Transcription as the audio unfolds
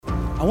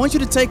I want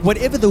you to take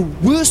whatever the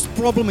worst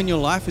problem in your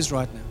life is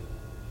right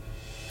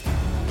now.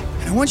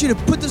 And I want you to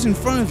put this in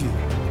front of you.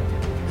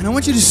 And I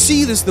want you to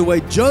see this the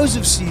way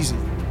Joseph sees it.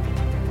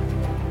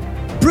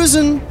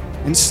 Prison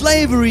and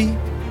slavery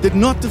did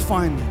not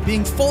define me.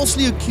 Being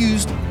falsely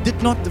accused did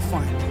not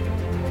define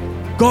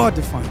me. God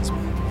defines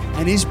me.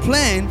 And His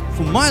plan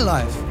for my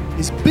life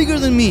is bigger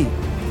than me.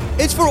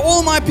 It's for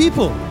all my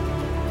people.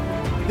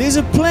 There's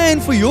a plan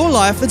for your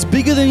life that's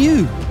bigger than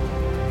you.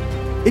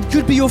 It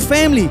could be your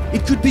family.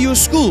 It could be your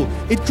school.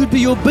 It could be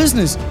your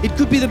business. It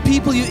could be the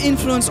people you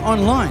influence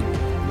online.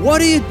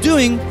 What are you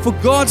doing for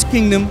God's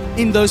kingdom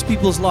in those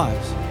people's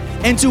lives?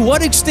 And to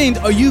what extent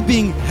are you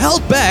being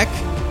held back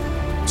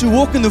to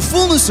walk in the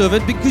fullness of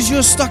it because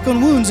you're stuck on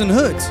wounds and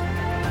hurts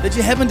that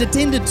you haven't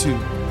attended to?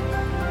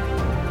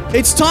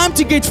 It's time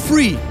to get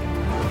free.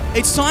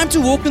 It's time to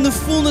walk in the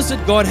fullness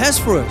that God has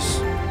for us.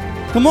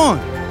 Come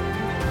on.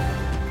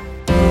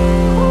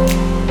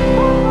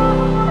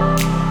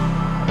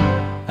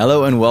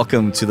 Hello and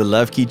welcome to the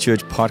Love Key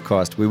Church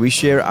podcast, where we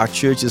share our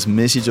church's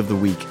message of the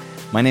week.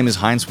 My name is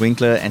Heinz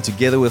Winkler, and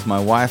together with my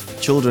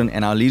wife, children,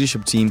 and our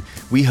leadership team,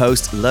 we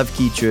host Love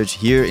Key Church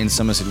here in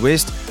Somerset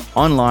West,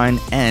 online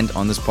and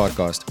on this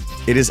podcast.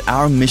 It is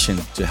our mission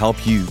to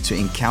help you to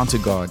encounter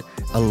God,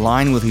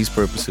 align with His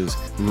purposes,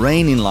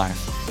 reign in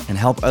life, and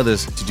help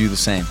others to do the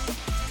same.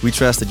 We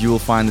trust that you will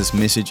find this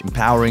message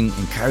empowering,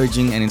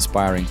 encouraging, and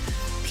inspiring.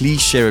 Please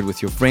share it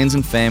with your friends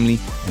and family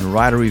and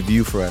write a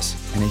review for us.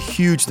 And a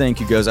huge thank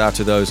you goes out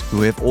to those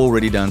who have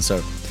already done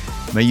so.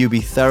 May you be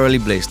thoroughly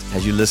blessed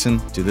as you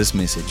listen to this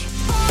message.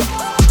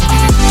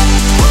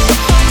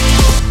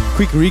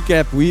 Quick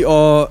recap. We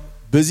are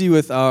busy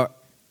with our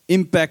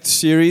Impact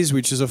series,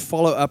 which is a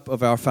follow-up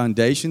of our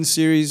Foundation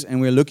series.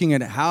 And we're looking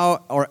at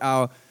how are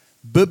our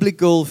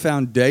biblical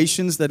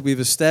foundations that we've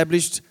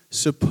established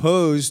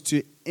supposed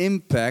to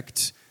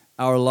impact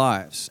our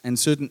lives and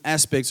certain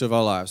aspects of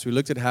our lives. We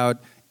looked at how it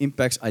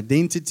impacts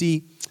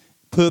identity,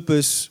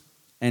 purpose,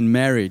 and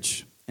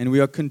marriage. And we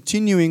are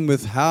continuing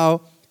with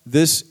how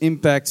this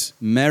impacts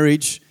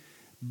marriage,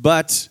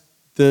 but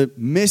the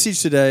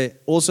message today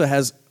also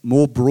has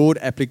more broad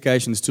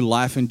applications to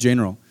life in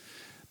general.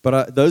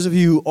 But those of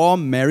you who are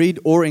married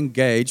or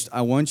engaged,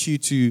 I want you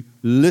to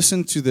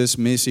listen to this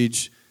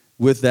message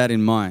with that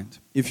in mind.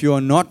 If you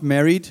are not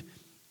married,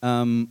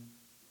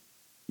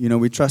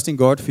 we're trusting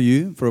God for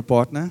you, for a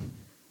partner.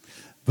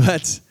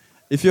 But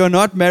if you are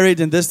not married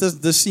and this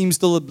seems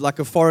still like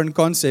a foreign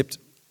concept,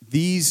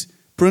 these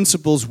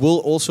principles will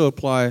also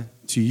apply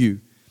to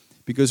you,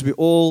 because we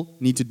all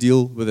need to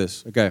deal with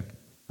this. Okay,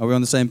 are we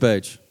on the same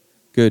page?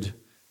 Good.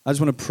 I just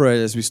want to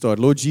pray as we start.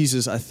 Lord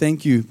Jesus, I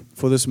thank you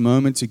for this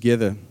moment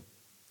together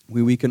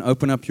where we can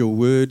open up your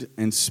word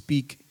and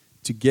speak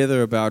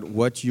together about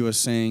what you are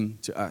saying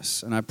to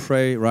us. And I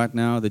pray right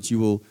now that you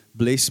will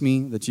bless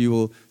me, that you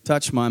will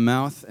touch my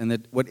mouth, and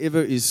that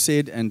whatever is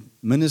said and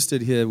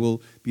ministered here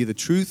will be the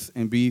truth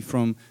and be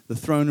from the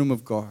throne room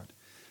of God.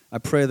 I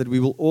pray that we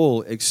will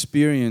all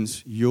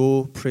experience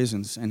your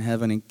presence and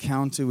have an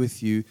encounter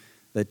with you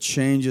that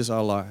changes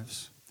our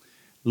lives.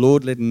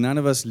 Lord, let none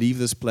of us leave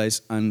this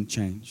place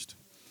unchanged.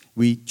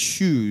 We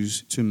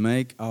choose to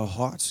make our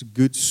hearts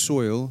good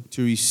soil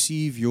to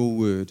receive your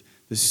word,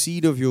 the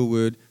seed of your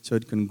word, so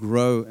it can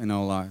grow in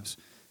our lives.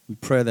 We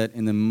pray that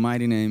in the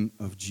mighty name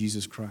of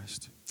Jesus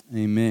Christ.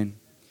 Amen.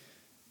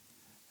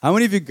 How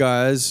many of you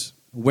guys,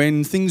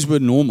 when things were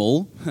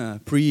normal,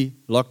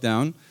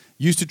 pre-lockdown,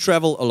 used to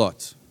travel a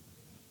lot?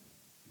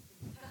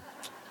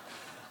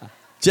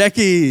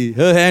 Jackie,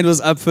 her hand was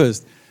up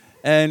first.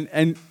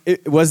 And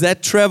was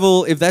that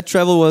travel, if that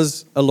travel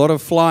was a lot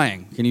of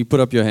flying, can you put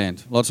up your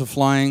hand? Lots of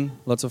flying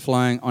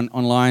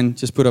online,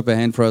 just put up a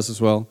hand for us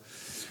as well.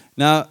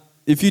 Now,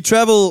 if you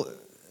travel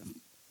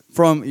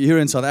from here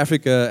in South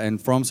Africa and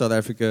from South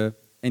Africa,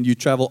 and you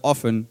travel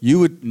often, you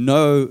would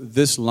know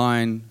this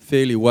line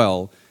fairly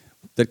well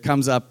that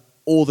comes up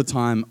all the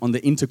time on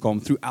the intercom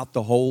throughout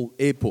the whole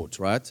airport,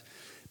 right?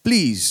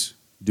 Please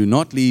do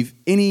not leave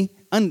any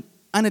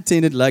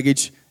unattended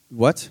luggage.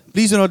 What?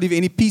 Please do not leave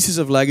any pieces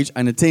of luggage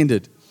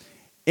unattended.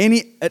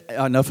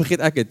 Now forget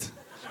ek het.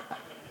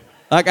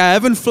 Like, I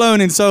haven't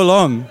flown in so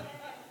long.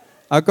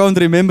 I can't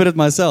remember it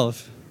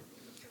myself.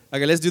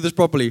 Okay, let's do this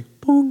properly.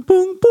 Boom,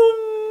 boom, boom.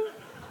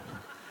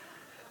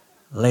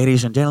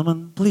 Ladies and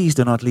gentlemen, please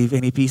do not leave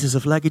any pieces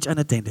of luggage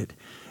unattended.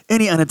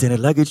 Any unattended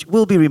luggage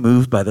will be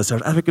removed by the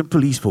South African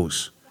Police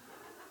Force,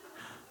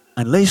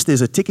 unless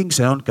there's a ticking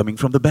sound coming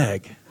from the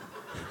bag.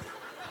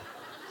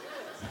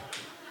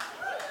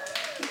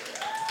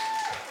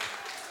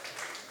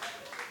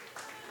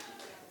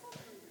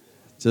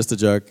 Just a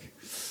joke.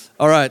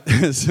 All right.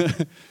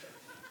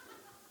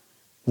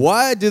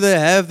 Why do they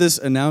have this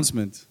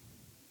announcement,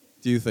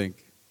 do you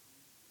think?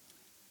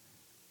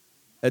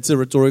 It's a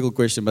rhetorical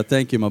question, but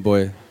thank you, my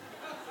boy.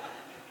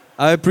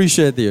 I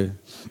appreciate you.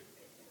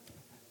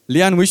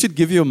 Leon, we should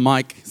give you a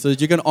mic so that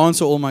you can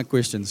answer all my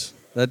questions.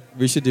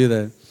 We should do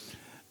that.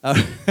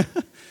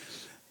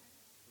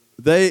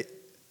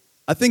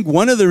 I think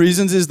one of the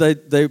reasons is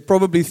they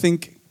probably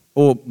think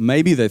or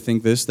maybe they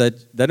think this,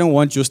 that they don't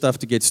want your stuff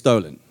to get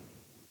stolen.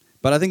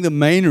 But I think the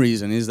main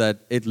reason is that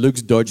it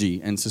looks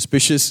dodgy and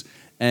suspicious.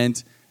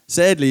 And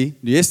sadly,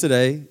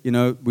 yesterday,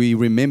 we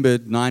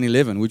remembered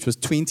 9/11, which was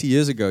 20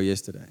 years ago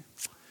yesterday.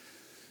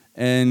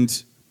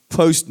 And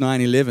post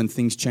 9/11,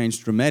 things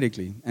changed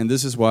dramatically. And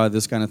this is why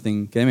this kind of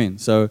thing came in.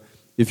 So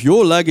if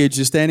your luggage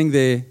is standing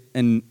there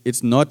and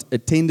it's not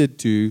attended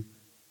to,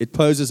 it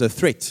poses a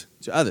threat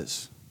to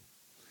others.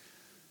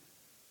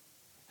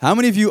 How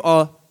many of you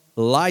are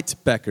light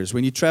packers?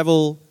 When you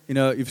travel,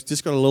 you've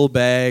just got a little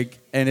bag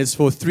and it's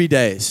for 3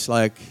 days.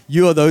 Like,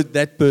 you are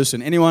that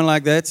person. Anyone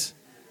like that?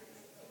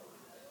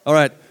 All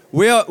right.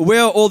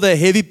 Where are all the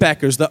heavy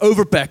packers, the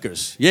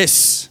overpackers?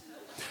 Yes.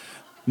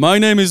 My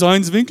name is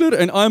Heinz Winkler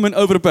and I'm an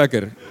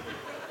overpacker.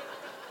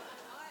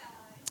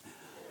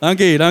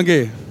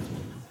 Dankie.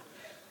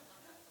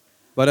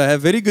 But I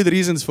have very good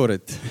reasons for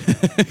it.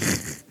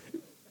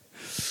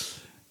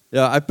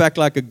 Yeah, I pack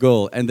like a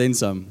girl and then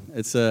some.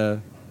 It's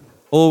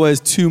always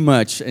too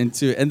much. And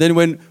then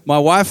when my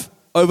wife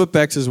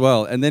overpacks as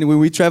well, and then when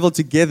we travel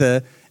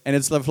together and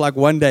it's like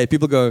one day,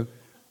 people go,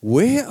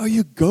 "Where are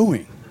you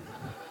going?"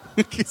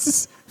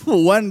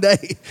 For one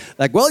day.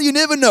 Like, well, you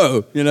never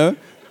know,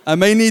 I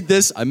may need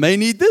this,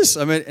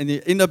 and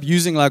you end up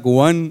using like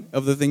one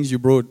of the things you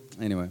brought.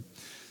 Anyway.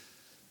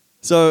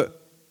 So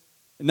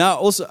now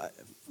also,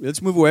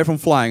 let's move away from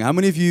flying. How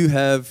many of you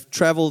have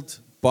traveled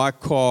by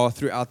car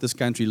throughout this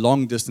country,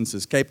 long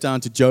distances? Cape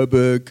Town to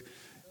Joburg,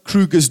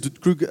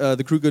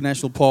 the Kruger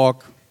National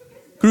Park,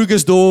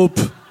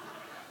 Krugersdorp,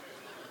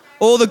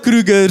 all the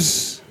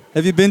Krugers.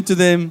 Have you been to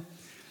them?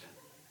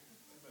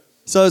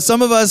 So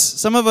some of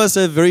us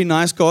have very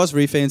nice cars,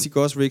 very fancy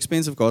cars, very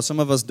expensive cars. Some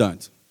of us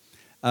don't.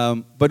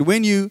 But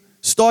when you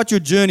start your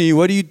journey,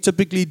 what do you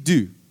typically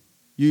do?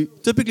 You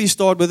typically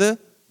start with a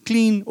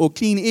clean or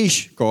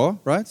clean-ish car,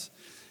 right?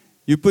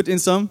 You put in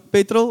some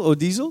petrol or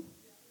diesel.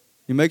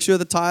 You make sure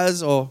the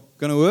tires are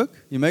going to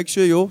work. You make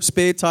sure your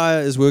spare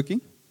tire is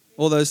working.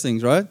 All those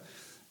things, right?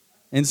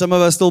 And some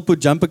of us still put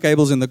jumper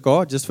cables in the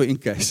car just for in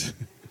case.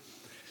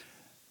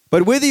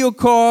 But whether your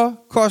car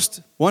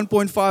cost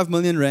 1.5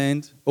 million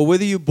rand or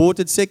whether you bought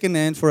it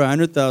second-hand for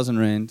 100,000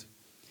 rand,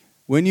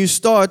 when you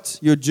start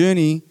your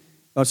journey,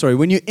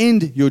 when you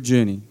end your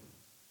journey,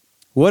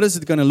 what is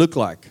it going to look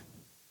like?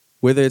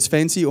 Whether it's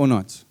fancy or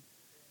not.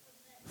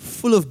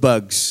 Full of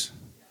bugs.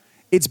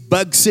 It's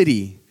Bug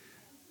City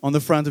on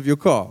the front of your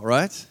car,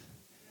 right?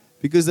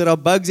 Because there are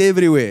bugs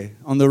everywhere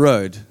on the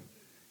road.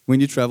 When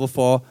you travel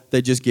far,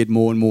 they just get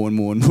more and more and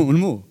more and more and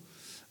more.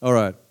 All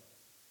right.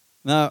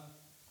 Now,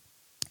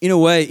 in a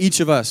way,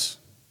 each of us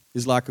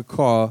is like a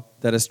car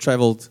that has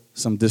traveled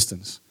some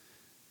distance.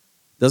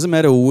 Doesn't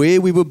matter where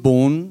we were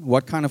born,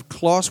 what kind of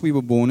class we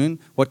were born in,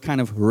 what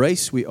kind of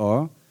race we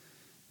are.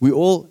 We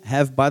all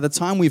have, by the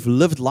time we've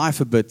lived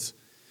life a bit,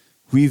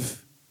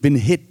 we've been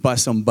hit by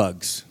some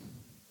bugs.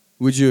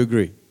 Would you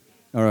agree?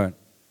 All right.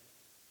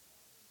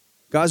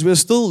 Guys, we're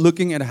still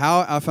looking at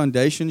how our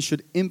foundation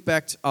should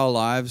impact our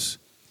lives.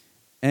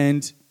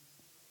 But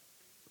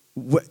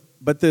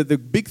the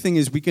big thing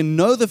is we can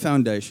know the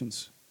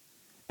foundations.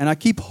 And I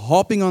keep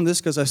harping on this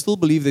because I still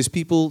believe there's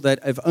people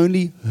that have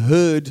only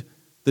heard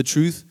the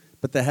truth,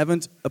 but they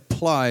haven't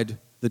applied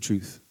the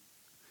truth.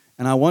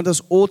 And I want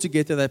us all to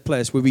get to that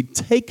place where we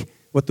take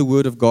what the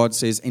Word of God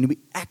says and we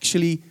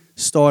actually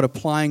start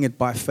applying it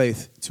by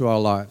faith to our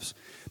lives.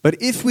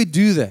 But if we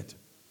do that,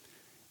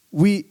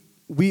 we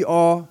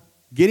are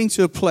getting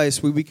to a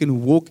place where we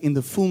can walk in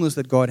the fullness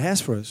that God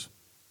has for us.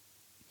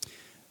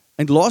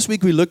 And last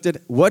week we looked at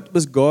what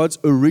was God's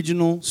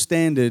original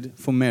standard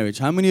for marriage.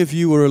 How many of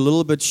you were a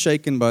little bit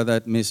shaken by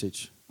that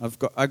message?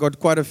 I got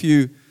quite a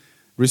few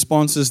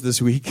responses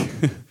this week.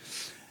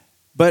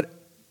 But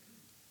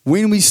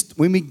when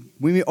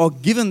we are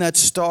given that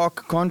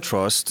stark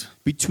contrast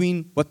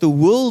between what the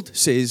world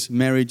says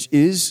marriage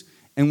is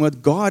and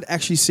what God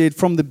actually said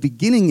from the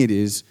beginning it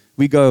is,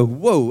 we go,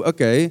 whoa,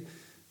 okay,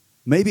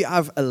 maybe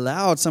I've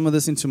allowed some of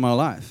this into my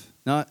life.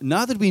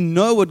 Now that we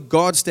know what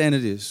God's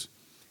standard is,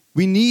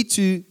 we need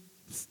to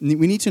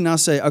now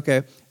say,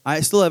 okay,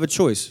 I still have a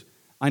choice.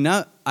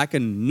 I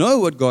can know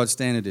what God's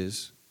standard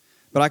is,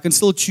 but I can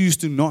still choose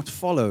to not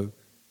follow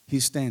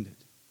His standard.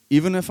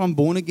 Even if I'm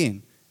born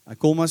again, I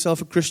call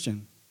myself a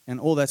Christian and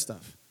all that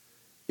stuff.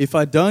 If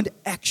I don't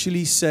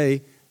actually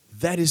say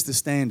that is the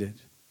standard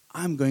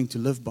I'm going to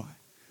live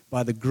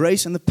by the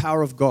grace and the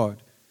power of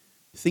God,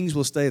 things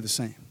will stay the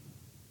same.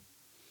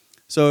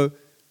 So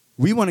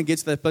we want to get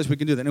to that place where we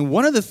can do that. And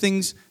one of the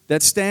things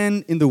that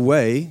stand in the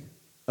way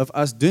of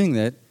us doing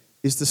that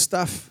is the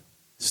stuff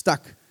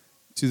stuck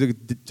to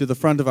the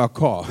front of our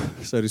car,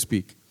 so to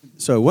speak.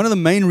 So one of the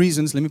main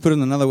reasons, let me put it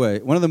another way,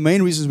 one of the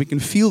main reasons we can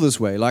feel this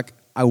way, like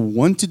I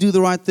want to do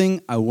the right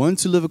thing, I want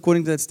to live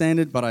according to that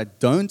standard, but I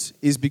don't,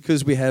 is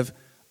because we have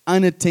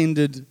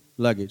unattended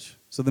luggage.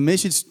 So the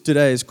message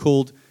today is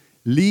called,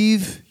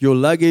 Leave Your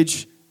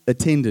Luggage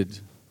Attended.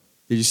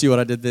 Did you see what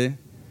I did there?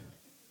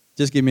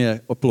 Just give me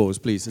an applause,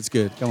 please. It's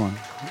good. Come on.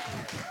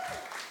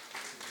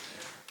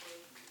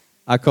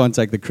 I can't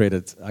take the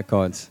credit. I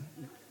can't.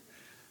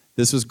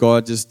 this was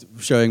God just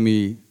showing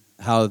me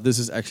how this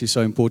is actually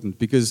so important.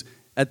 Because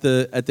at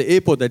the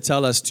airport, they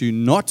tell us to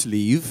not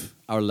leave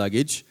our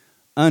luggage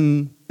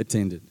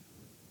unattended.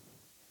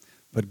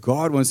 But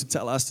God wants to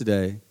tell us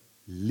today,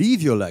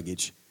 leave your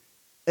luggage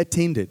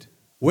attended.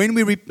 When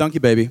we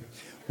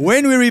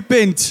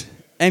repent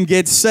and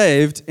get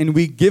saved and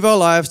we give our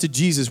lives to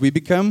Jesus, we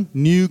become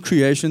new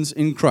creations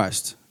in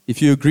Christ.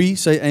 If you agree,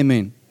 say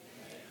amen.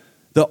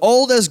 The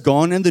old has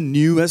gone and the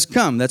new has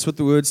come. That's what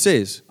the word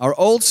says. Our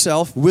old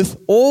self,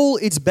 with all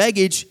its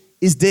baggage,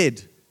 is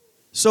dead.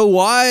 So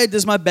why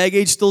does my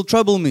baggage still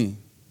trouble me?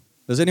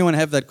 Does anyone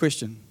have that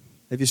question?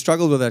 Have you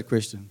struggled with that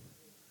question?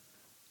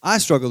 I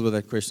struggled with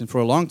that question for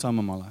a long time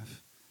in my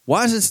life.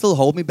 Why does it still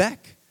hold me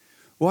back?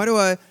 Why do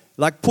I,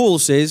 like Paul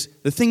says,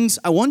 the things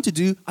I want to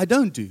do, I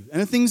don't do.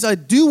 And the things I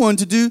do want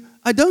to do,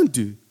 I don't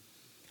do.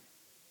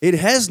 It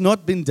has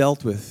not been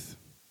dealt with.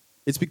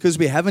 It's because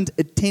we haven't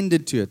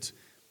attended to it.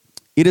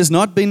 It has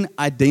not been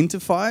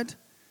identified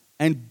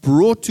and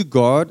brought to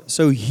God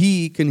so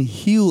He can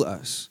heal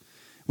us.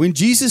 When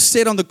Jesus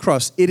said on the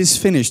cross, it is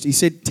finished, He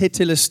said,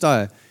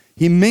 tetelestai.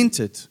 He meant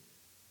it.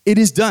 It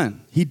is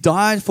done. He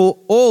died for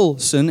all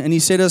sin and He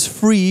set us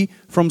free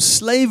from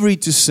slavery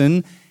to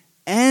sin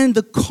and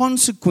the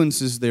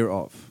consequences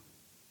thereof.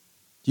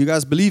 Do you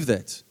guys believe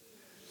that?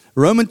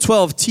 Romans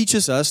 12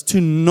 teaches us to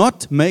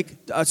not make,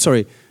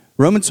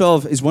 Romans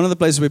 12 is one of the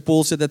places where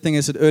Paul said that thing I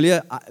said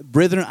earlier,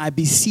 brethren, I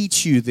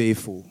beseech you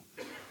therefore,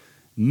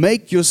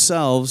 make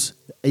yourselves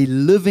a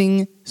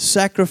living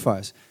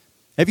sacrifice.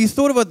 Have you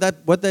thought about that?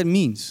 What that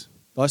means?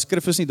 Daar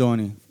skrif is nie daar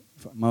nie.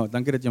 Maar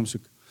dankie dat jy hom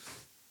soek.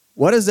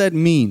 What does that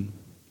mean?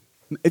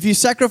 If you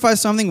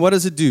sacrifice something, what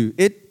does it do?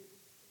 It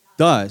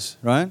dies,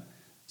 right?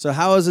 So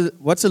how is it?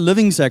 What's a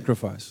living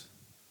sacrifice?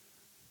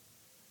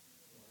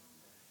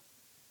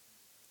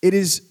 It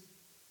is.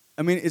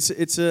 I mean,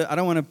 it's a. I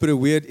don't want to put a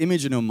weird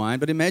image in your mind,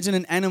 but imagine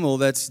an animal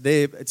that's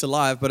there, it's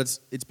alive, but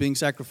it's being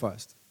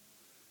sacrificed.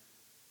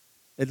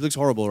 It looks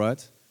horrible,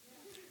 right?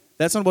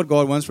 That's not what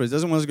God wants for us. He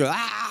doesn't want us to go,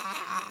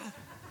 ah!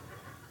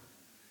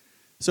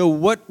 So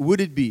what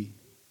would it be?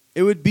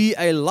 It would be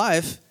a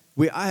life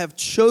where I have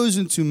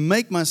chosen to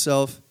make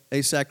myself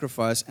a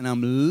sacrifice and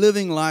I'm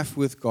living life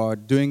with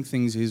God, doing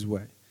things His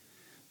way.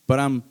 But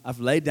I've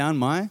laid down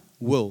my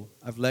will.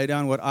 I've laid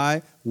down what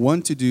I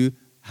want to do,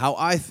 how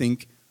I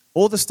think,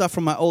 all the stuff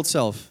from my old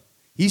self.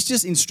 He's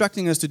just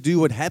instructing us to do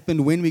what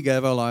happened when we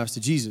gave our lives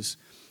to Jesus.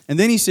 And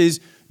then He says,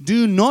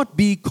 do not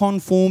be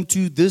conformed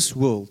to this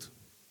world,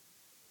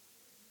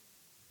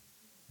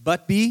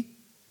 but be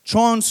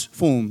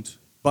transformed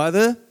by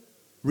the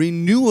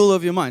renewal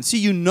of your mind. See,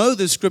 you know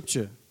the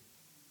scripture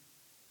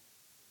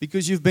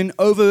because you've been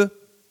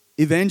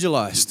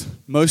over-evangelized,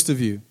 most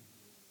of you.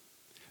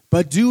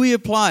 But do we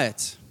apply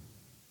it?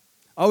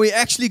 Are we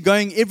actually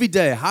going every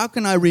day? How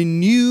can I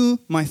renew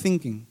my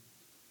thinking?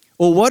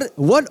 Or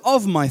what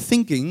of my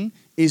thinking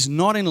is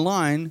not in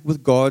line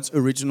with God's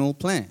original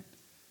plan?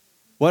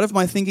 What if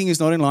my thinking is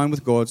not in line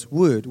with God's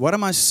word? What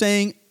am I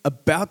saying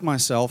about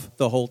myself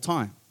the whole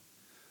time?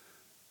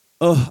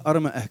 Oh,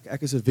 arme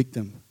ek is a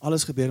victim.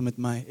 Alles gebeur met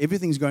my.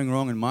 Everything's going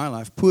wrong in my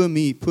life. Poor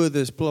me, poor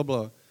this, blah,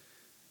 blah.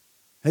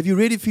 Have you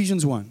read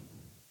Ephesians 1?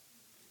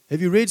 Have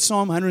you read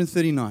Psalm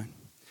 139?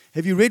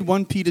 Have you read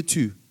 1 Peter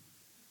 2?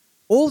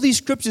 All these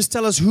scriptures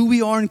tell us who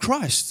we are in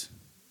Christ.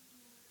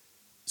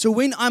 So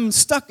when I'm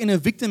stuck in a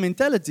victim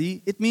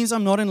mentality, it means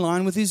I'm not in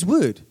line with His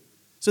word.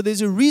 So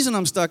there's a reason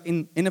I'm stuck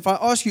in. And if I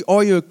ask you,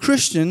 are you a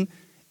Christian?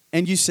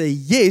 And you say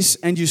yes,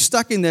 and you're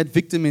stuck in that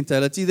victim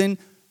mentality, then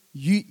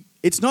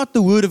it's not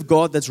the word of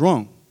God that's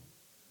wrong.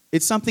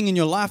 It's something in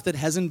your life that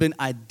hasn't been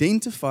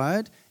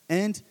identified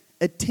and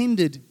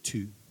attended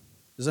to.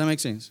 Does that make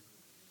sense?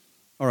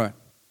 All right.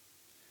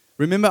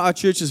 Remember our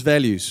church's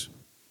values.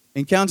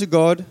 Encounter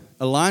God,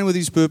 align with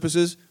His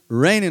purposes,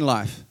 reign in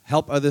life,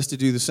 help others to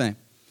do the same.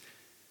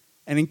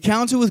 An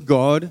encounter with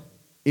God,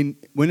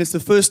 when it's the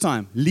first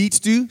time, leads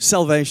to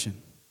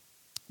salvation,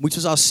 which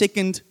is our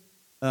second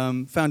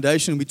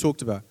foundation we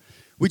talked about,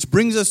 which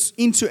brings us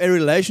into a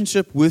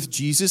relationship with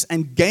Jesus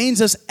and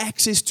gains us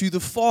access to the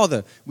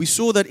Father. We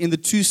saw that in the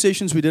 2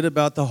 sessions we did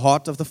about the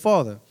heart of the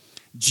Father.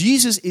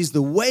 Jesus is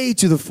the way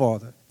to the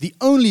Father, the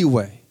only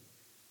way.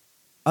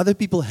 Other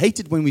people hate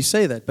it when we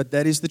say that, but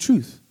that is the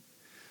truth.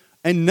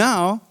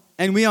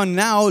 And we are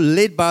now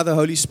led by the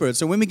Holy Spirit.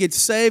 So when we get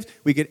saved,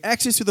 we get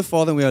access to the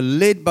Father and we are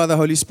led by the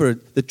Holy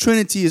Spirit. The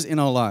Trinity is in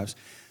our lives.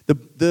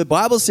 The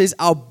Bible says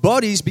our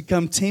bodies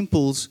become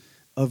temples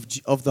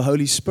of the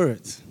Holy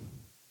Spirit.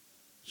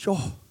 Sure.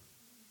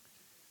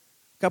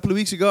 A couple of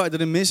weeks ago, I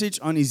did a message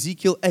on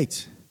Ezekiel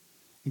 8.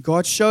 And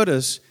God showed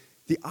us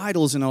the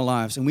idols in our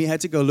lives. And we had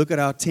to go look at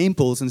our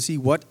temples and see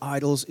what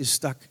idols is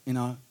stuck in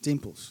our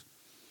temples.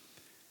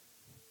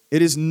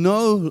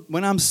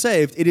 When I'm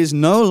saved, it is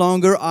no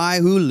longer I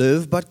who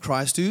live, but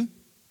Christ who.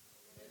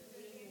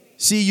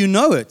 See, you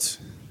know it.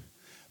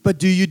 But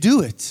do you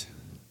do it?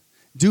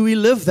 Do we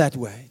live that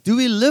way? Do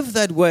we live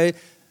that way?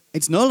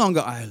 It's no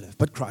longer I who live,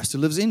 but Christ who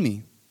lives in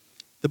me.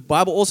 The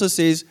Bible also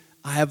says,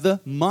 I have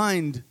the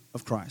mind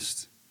of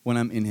Christ. when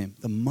I'm in Him.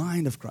 The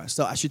mind of Christ.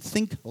 So I should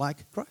think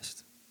like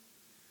Christ.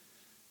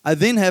 I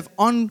then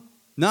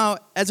now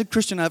as a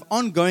Christian, I have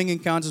ongoing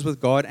encounters with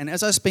God. And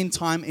as I spend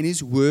time in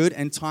His Word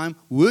and time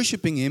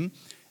worshiping Him,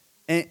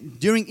 and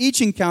during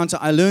each encounter,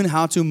 I learn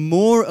how to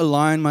more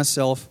align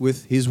myself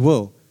with His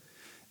will.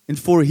 And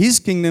for His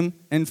kingdom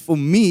and for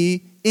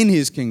me in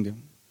His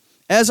kingdom.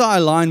 As I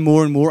align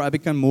more and more, I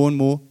become more and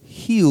more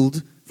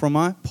healed from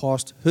my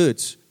past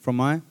hurts, from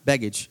my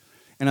baggage.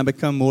 And I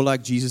become more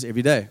like Jesus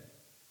every day.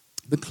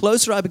 The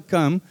closer I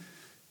come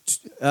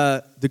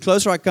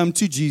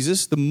to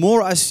Jesus, the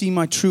more I see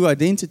my true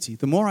identity.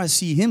 The more I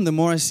see Him, the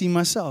more I see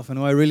myself and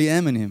who I really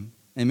am in Him.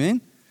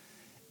 Amen?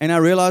 And I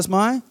realize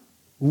my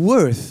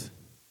worth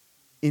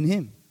in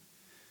Him.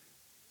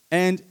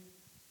 And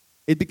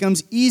it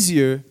becomes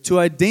easier to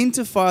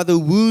identify the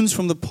wounds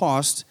from the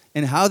past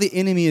and how the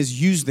enemy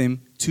has used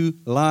them to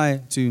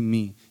lie to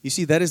me. You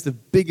see, that is the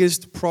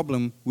biggest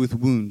problem with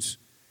wounds.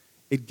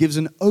 It gives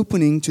an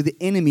opening to the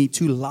enemy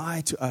to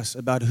lie to us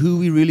about who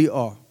we really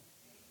are.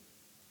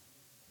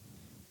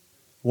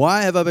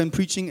 Why have I been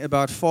preaching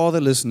about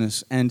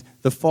fatherlessness and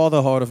the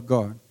father heart of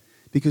God?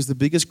 Because the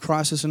biggest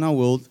crisis in our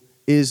world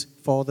is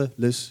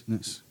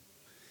fatherlessness.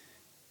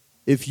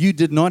 If you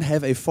did not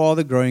have a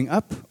father growing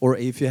up, or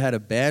if you had a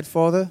bad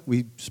father,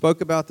 we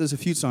spoke about this a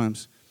few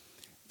times,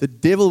 the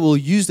devil will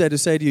use that to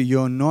say to you,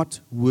 you're not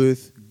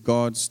worth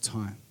God's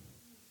time.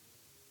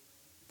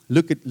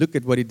 Look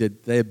at what he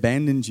did. They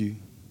abandoned you.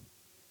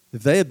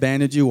 If they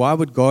abandoned you, why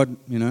would God,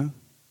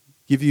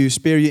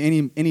 spare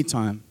you any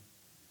time?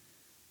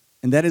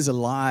 And that is a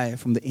lie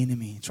from the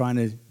enemy, trying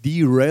to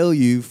derail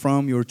you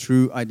from your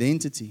true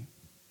identity.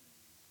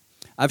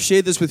 I've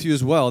shared this with you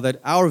as well, that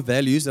our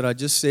values that I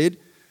just said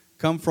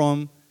come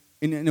from,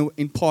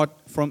 in part,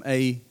 from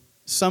a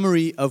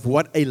summary of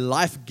what a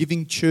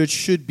life-giving church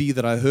should be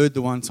that I heard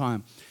the one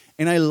time.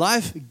 And a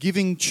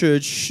life-giving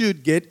church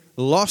should get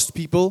lost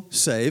people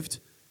saved,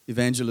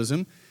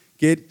 evangelism,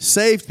 get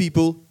saved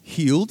people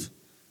healed,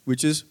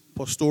 which is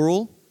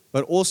pastoral,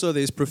 but also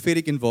there's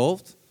prophetic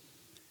involved,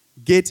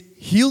 get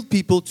healed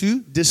people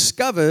to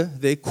discover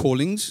their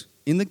callings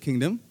in the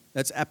kingdom,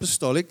 that's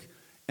apostolic,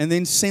 and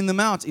then send them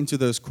out into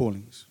those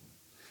callings.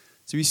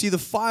 So we see the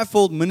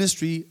fivefold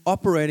ministry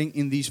operating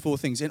in these four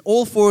things. And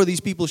all four of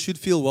these people should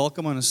feel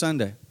welcome on a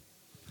Sunday.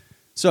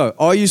 So,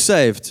 are you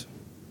saved?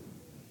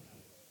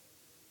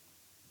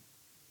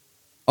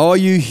 Are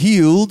you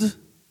healed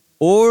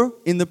or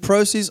in the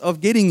process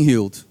of getting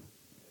healed?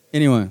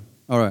 Anyone?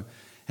 All right.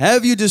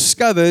 Have you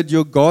discovered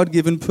your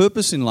God-given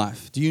purpose in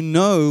life? Do you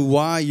know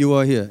why you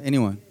are here?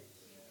 Anyone?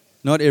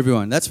 Not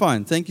everyone. That's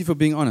fine. Thank you for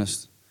being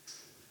honest.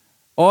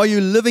 Are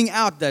you living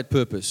out that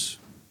purpose?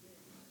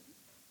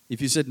 If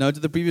you said no to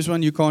the previous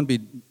one, you can't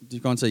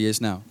say yes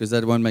now, because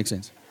that won't make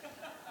sense.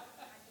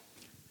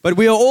 But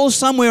we are all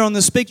somewhere on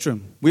the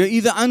spectrum. We are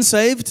either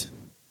unsaved,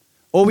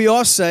 or we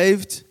are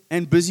saved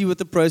and busy with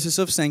the process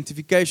of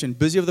sanctification,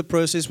 busy with the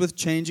process with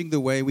changing the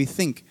way we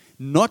think.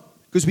 Not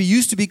because we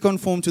used to be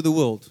conformed to the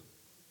world.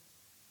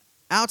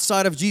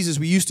 Outside of Jesus,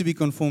 we used to be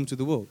conformed to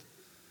the world.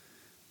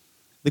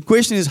 The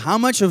question is, how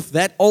much of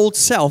that old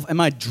self am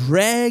I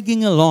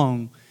dragging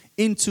along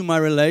into my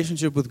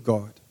relationship with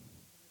God?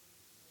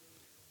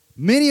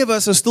 Many of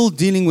us are still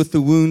dealing with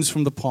the wounds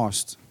from the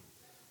past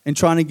and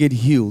trying to get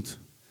healed.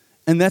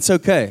 And that's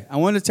okay. I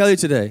want to tell you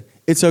today,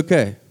 it's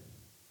okay.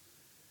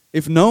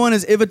 If no one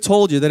has ever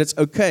told you that it's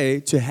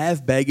okay to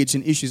have baggage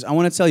and issues, I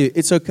want to tell you,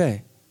 it's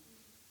okay.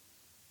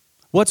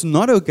 What's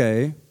not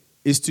okay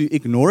is to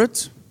ignore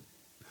it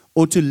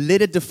or to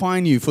let it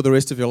define you for the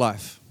rest of your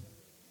life.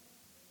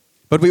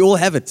 But we all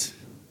have it.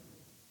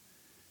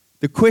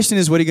 The question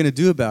is, what are you going to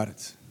do about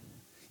it?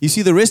 You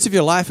see, the rest of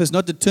your life is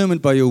not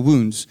determined by your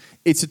wounds.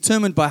 It's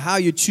determined by how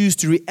you choose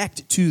to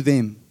react to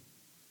them.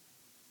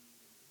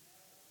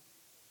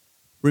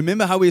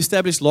 Remember how we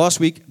established last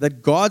week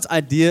that God's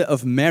idea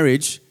of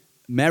marriage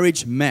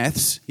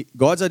maths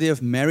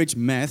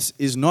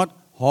is not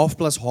half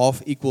plus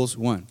half equals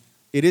 1.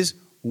 It is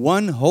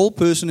one whole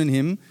person in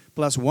Him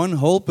plus one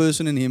whole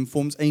person in Him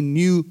forms a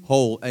new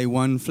whole, a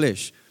one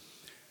flesh.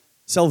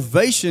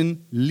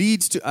 Salvation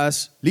leads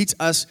us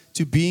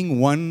to being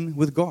one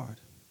with God.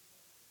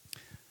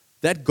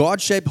 That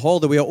God-shaped hole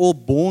that we are all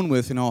born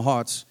with in our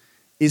hearts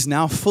is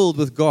now filled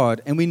with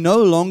God. And we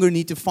no longer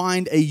need to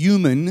find a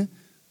human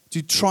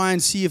to try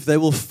and see if they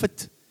will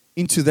fit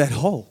into that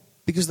hole.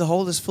 Because the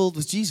hole is filled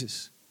with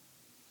Jesus.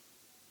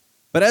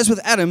 But as with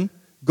Adam,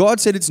 God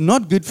said it's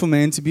not good for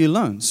man to be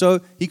alone.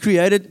 So He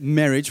created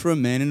marriage for a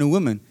man and a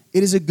woman.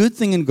 It is a good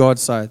thing in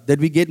God's sight that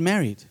we get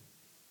married.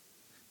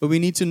 But we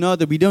need to know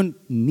that we don't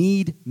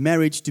need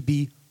marriage to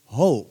be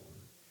whole.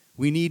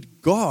 We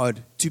need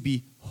God to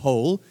be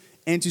whole.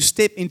 And to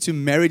step into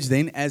marriage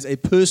then as a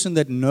person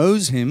that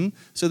knows Him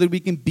so that we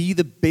can be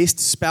the best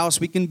spouse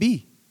we can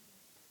be.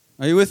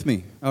 Are you with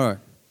me? All right.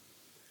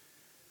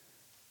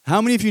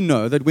 How many of you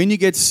know that when you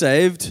get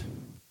saved,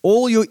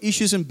 all your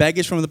issues and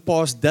baggage from the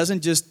past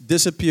doesn't just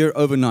disappear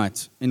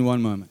overnight in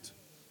one moment?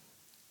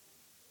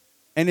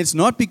 And it's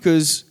not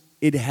because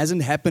it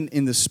hasn't happened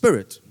in the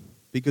spirit,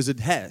 because it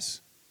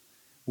has.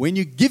 When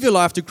you give your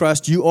life to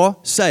Christ, you are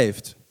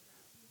saved,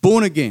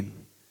 born again,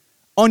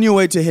 on your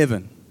way to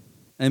heaven.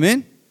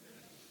 Amen?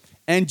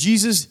 And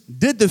Jesus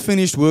did the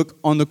finished work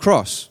on the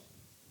cross.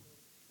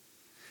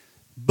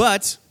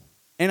 But,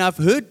 and I've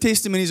heard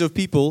testimonies of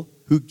people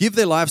who give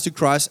their lives to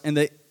Christ and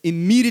they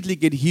immediately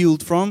get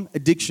healed from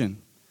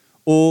addiction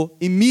or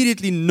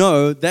immediately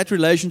know that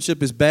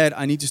relationship is bad,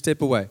 I need to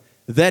step away.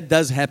 That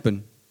does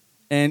happen.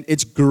 And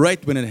it's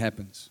great when it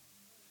happens.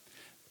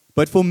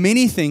 But for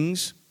many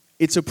things,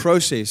 it's a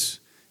process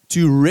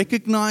to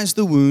recognize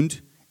the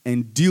wound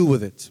and deal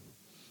with it.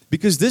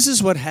 Because this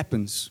is what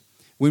happens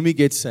when we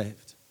get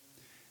saved.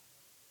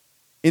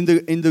 In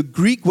the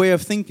Greek way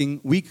of thinking,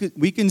 we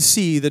can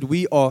see that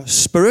we are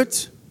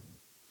spirit,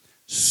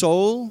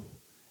 soul,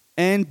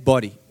 and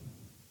body.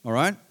 All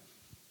right?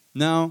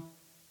 Now,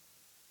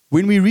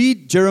 when we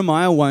read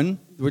Jeremiah 1,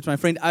 which my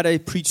friend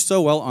Ade preached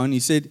so well on, he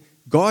said,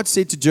 God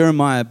said to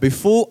Jeremiah,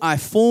 before I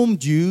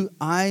formed you,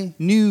 I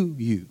knew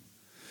you.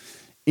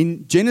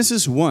 In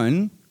Genesis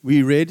 1,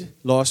 we read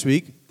last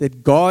week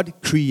that God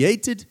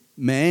created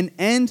man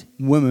and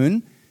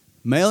woman,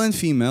 male and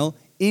female,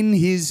 in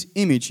His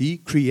image. He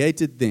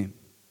created them.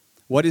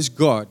 What is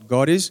God?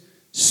 God is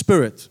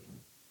spirit.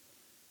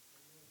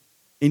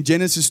 In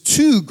Genesis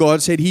 2,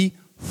 God said He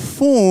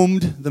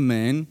formed the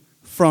man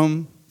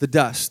from the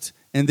dust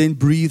and then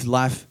breathed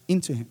life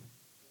into him.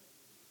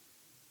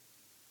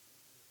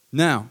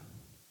 Now,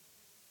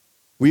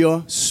 we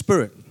are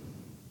spirit.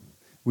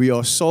 We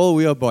are soul,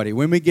 we are body.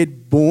 When we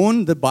get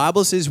born, the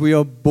Bible says we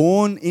are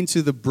born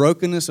into the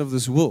brokenness of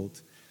this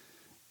world.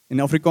 In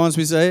Afrikaans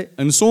we say,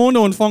 in sonde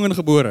ontvang en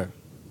gebore.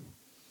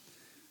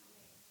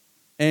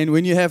 And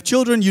when you have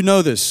children, you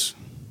know this.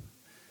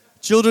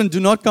 Children do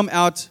not come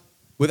out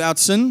without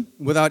sin,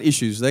 without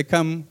issues. They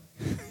come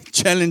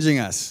challenging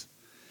us.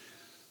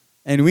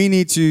 And we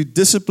need to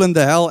discipline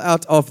the hell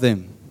out of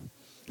them.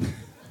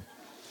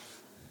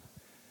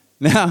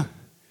 Now,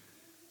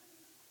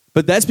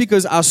 but that's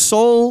because our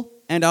soul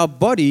and our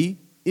body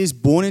is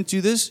born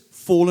into this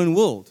fallen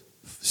world.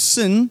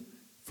 Sin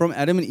from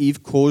Adam and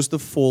Eve caused the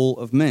fall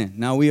of man.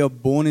 Now we are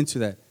born into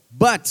that.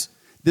 But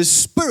the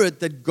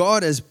spirit that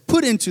God has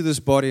put into this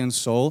body and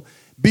soul,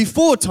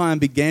 before time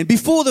began,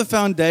 before the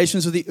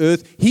foundations of the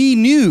earth, He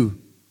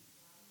knew.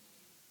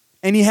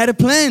 And He had a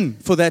plan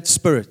for that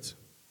spirit.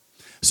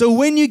 So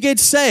when you get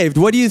saved,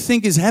 what do you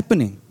think is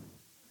happening?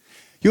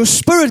 Your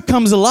spirit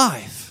comes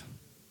alive.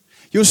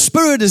 Your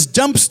spirit is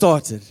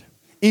jump-started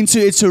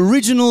into its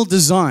original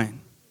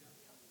design.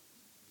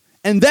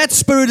 And that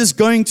spirit is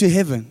going to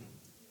heaven.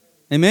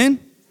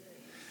 Amen?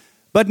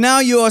 But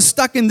now you are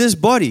stuck in this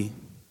body,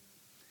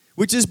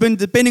 which has been,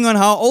 depending on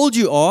how old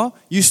you are,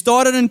 you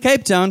started in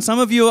Cape Town. Some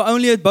of you are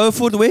only at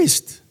Beaufort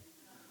West.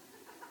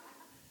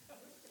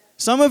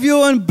 Some of you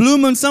are in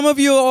Bloem, and some of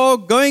you are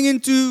going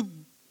into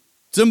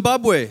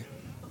Zimbabwe.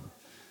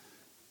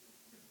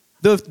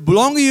 The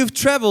longer you've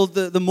traveled,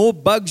 the more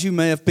bugs you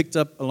may have picked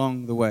up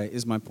along the way,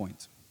 is my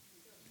point.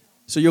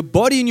 So your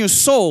body and your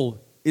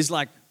soul is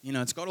like,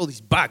 it's got all these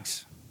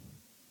bugs.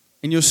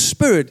 And your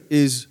spirit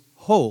is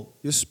whole.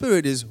 Your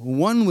spirit is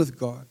one with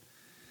God.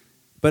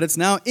 But it's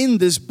now in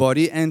this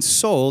body and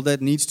soul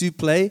that needs to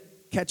play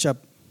catch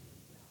up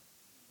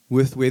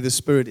with where the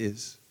spirit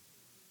is.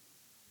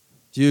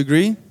 Do you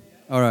agree?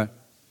 All right.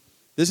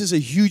 This is a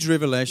huge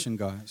revelation,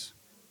 guys.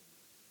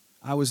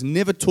 I was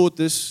never taught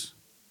this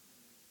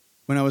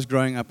when I was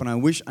growing up, and I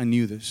wish I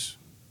knew this.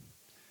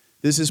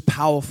 This is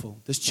powerful.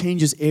 This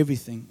changes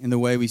everything in the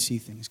way we see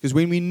things. Because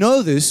when we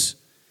know this,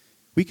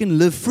 we can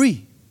live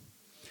free.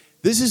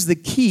 This is the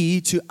key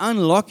to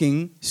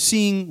unlocking,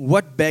 seeing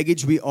what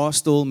baggage we are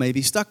still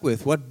maybe stuck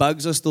with, what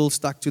bugs are still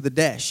stuck to the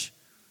dash.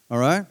 All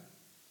right?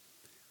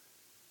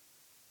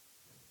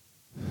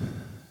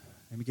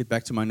 Let me get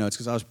back to my notes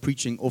because I was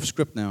preaching off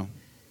script now.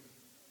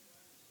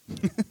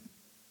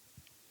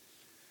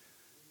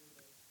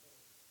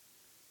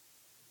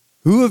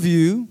 Who of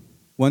you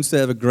wants to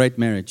have a great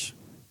marriage?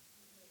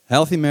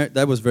 Healthy marriage?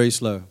 That was very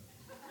slow.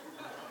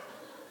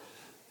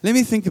 Let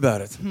me think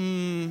about it.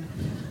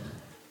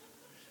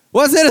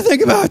 What's there to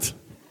think about?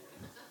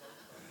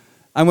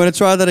 I'm going to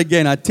try that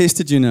again. I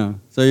tested you now.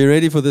 So you're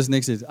ready for this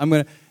next test. I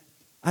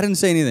didn't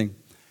say anything.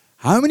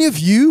 How many of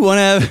you want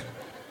to have...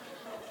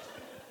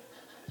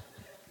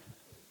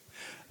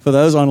 For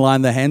those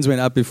online, the hands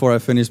went up before I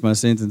finished my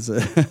sentence.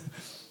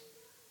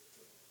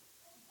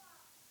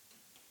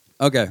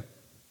 Okay.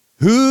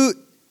 Who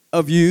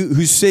of you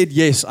who said,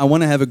 yes, I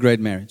want to have a great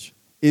marriage,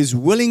 is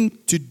willing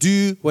to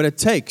do what it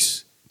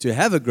takes to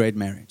have a great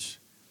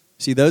marriage?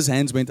 See, those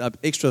hands went up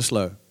extra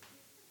slow.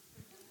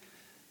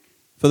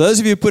 For those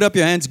of you who put up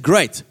your hands,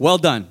 great, well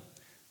done.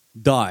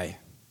 Die.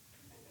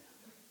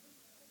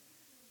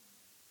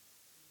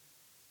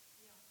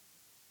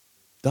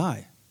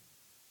 Die.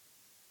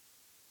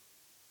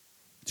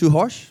 Too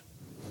harsh?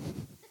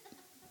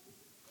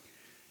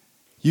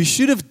 You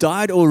should have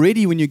died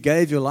already when you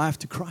gave your life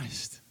to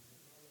Christ.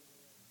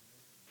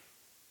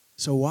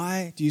 So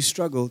why do you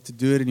struggle to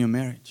do it in your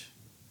marriage?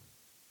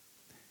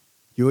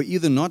 You are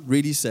either not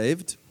really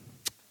saved,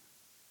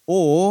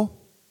 or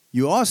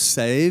You are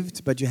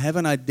saved, but you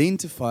haven't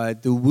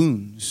identified the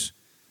wounds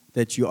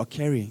that you are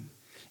carrying.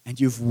 And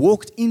you've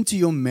walked into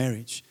your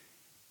marriage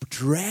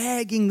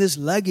dragging this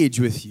luggage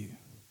with you.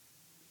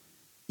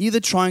 Either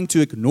trying to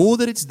ignore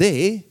that it's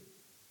there,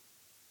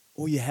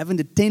 or you haven't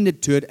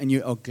attended to it and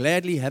you are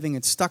gladly having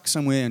it stuck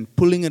somewhere and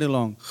pulling it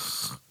along.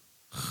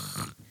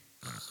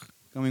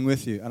 Coming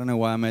with you. I don't know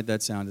why I made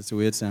that sound. It's a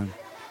weird sound.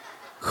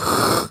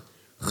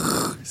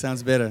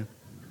 Sounds better.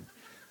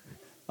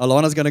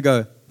 Alana's going to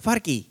go,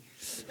 Farkie.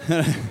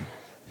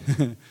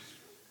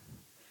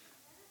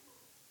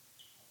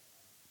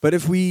 But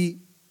if we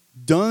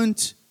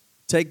don't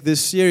take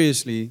this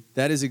seriously,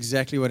 that is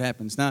exactly what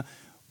happens. Now,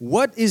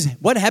 what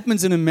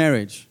happens in a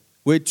marriage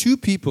where two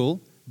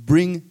people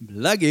bring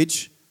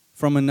luggage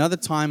from another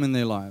time in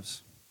their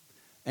lives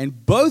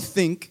and both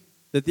think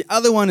that the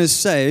other one is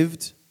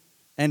saved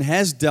and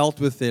has dealt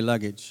with their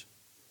luggage?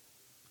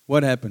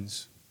 What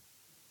happens?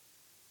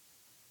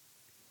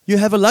 You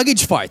have a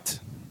luggage fight.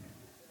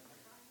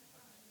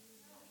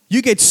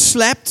 You get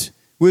slapped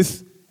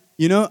with,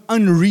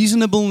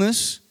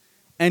 unreasonableness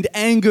and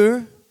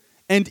anger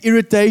and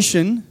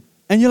irritation,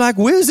 and you're like,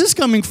 where's this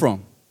coming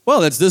from?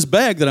 Well, it's this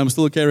bag that I'm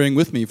still carrying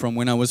with me from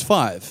when I was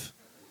 5.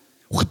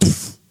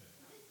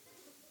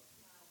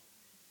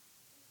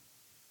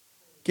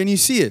 Can you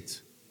see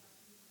it?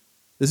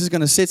 This is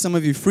going to set some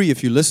of you free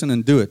if you listen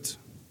and do it.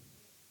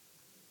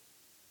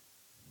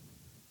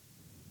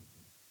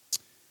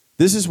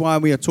 This is why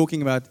we are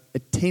talking about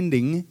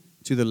attending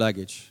to the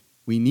luggage.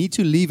 We need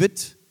to leave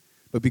it,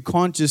 but we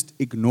can't just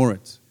ignore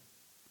it.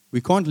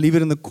 We can't leave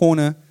it in the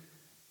corner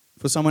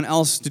for someone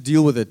else to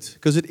deal with it,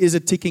 because it is a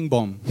ticking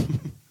bomb,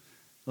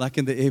 like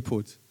in the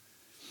airport.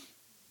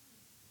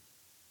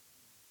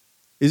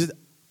 Is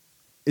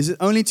it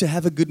only to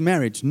have a good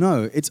marriage?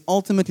 No, it's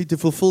ultimately to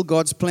fulfill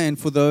God's plan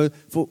for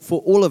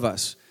all of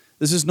us.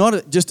 This is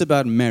not just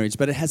about marriage,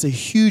 but it has a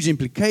huge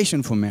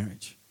implication for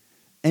marriage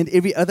and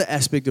every other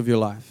aspect of your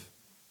life.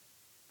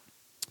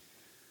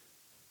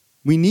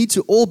 We need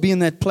to all be in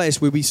that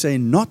place where we say,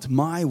 not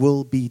my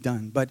will be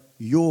done, but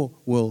your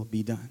will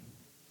be done.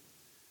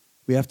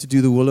 We have to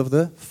do the will of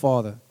the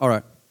Father. All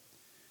right.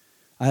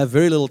 I have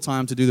very little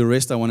time to do the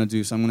rest I want to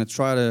do, so I'm going to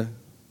try to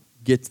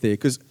get there.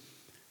 Because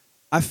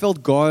I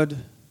felt God,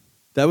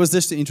 that was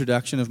just the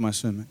introduction of my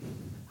sermon.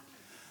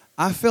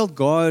 I felt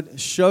God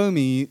show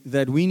me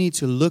that we need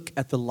to look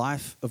at the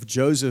life of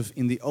Joseph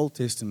in the Old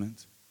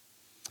Testament,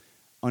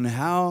 on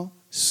how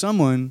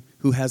someone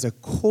who has a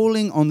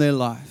calling on their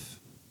life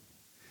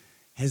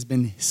has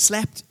been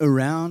slapped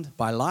around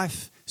by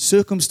life,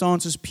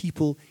 circumstances,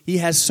 people. He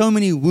has so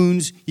many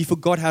wounds, he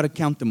forgot how to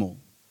count them all.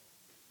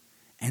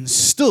 And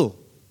still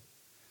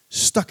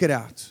stuck it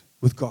out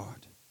with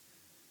God.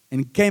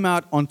 And came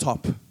out on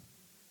top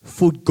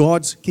for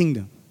God's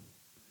kingdom.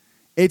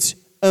 It's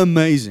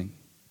amazing.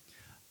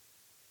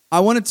 I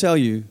want to tell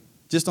you,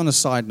 just on a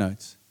side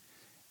note,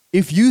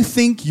 if you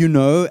think you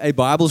know a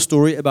Bible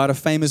story about a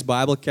famous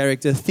Bible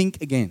character,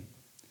 think again.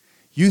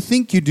 You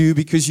think you do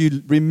because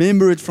you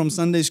remember it from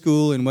Sunday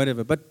school and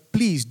whatever. But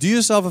please, do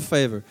yourself a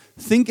favor.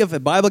 Think of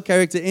a Bible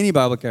character, any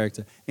Bible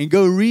character, and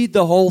go read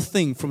the whole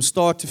thing from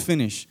start to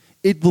finish.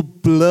 It will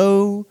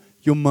blow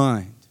your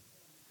mind.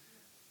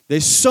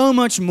 There's so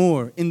much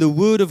more in the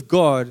Word of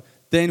God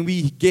than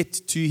we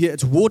get to hear.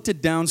 It's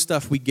watered down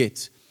stuff we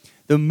get.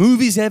 The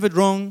movies have it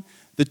wrong.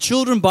 The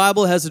children's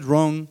Bible has it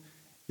wrong.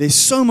 There's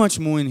so much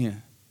more in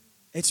here.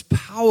 It's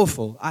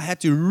powerful. I had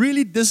to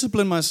really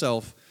discipline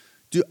myself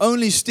to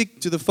only stick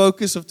to the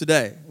focus of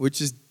today,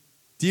 which is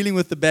dealing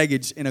with the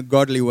baggage in a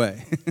godly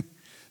way.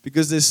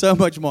 Because there's so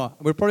much more.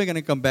 We're probably going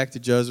to come back to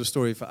Joseph's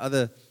story for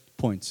other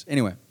points.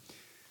 Anyway,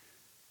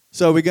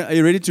 so are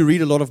you ready to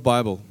read a lot of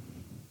Bible?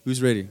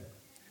 Who's ready?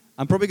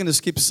 I'm probably going to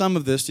skip some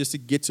of this just to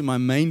get to my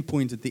main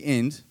point at the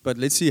end, but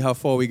let's see how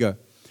far we go.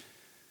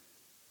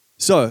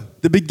 So,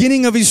 the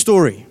beginning of his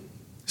story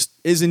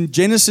is in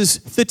Genesis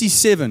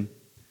 37.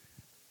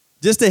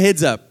 Just a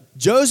heads up.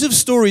 Joseph's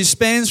story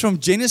spans from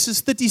Genesis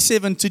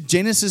 37 to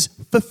Genesis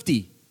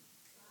 50.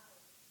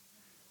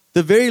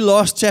 The very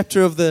last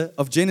chapter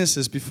of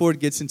Genesis before it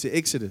gets into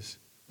Exodus.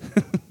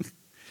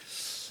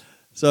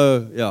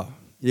 So,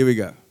 here we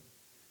go.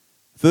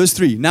 Verse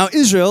 3. Now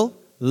Israel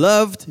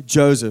loved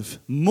Joseph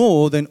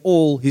more than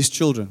all his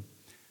children.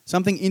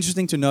 Something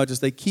interesting to note is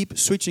they keep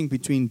switching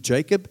between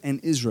Jacob and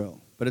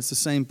Israel, but it's the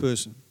same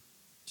person.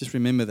 Just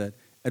remember that.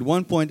 At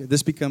one point,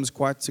 this becomes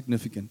quite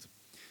significant.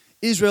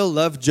 Israel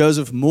loved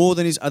Joseph more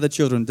than his other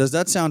children. Does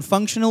that sound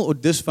functional or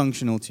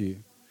dysfunctional to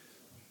you?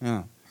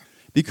 Yeah.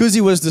 Because he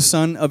was the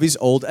son of his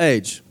old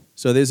age.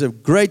 So there's a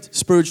great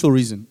spiritual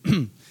reason.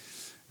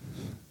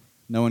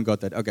 No one got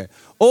that. Okay.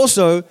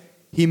 Also,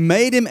 he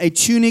made him a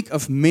tunic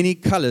of many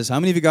colors. How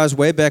many of you guys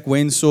way back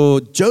when saw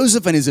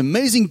Joseph and his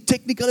amazing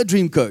Technicolor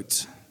dream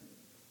coat?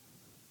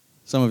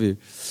 Some of you.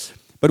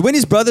 But when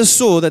his brothers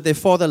saw that their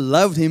father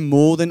loved him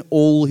more than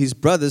all his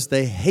brothers,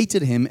 they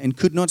hated him and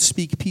could not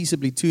speak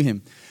peaceably to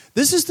him.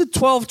 This is the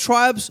 12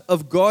 tribes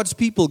of God's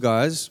people,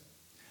 guys.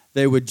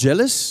 They were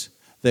jealous,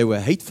 they were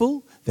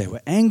hateful, they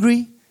were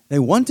angry, they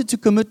wanted to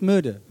commit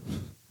murder.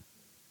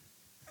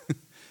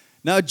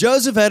 Now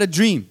Joseph had a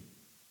dream,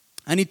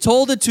 and he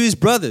told it to his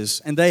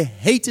brothers, and they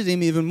hated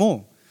him even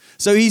more.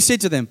 So he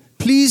said to them,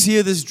 "Please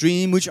hear this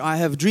dream which I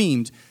have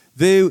dreamed.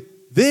 There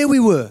we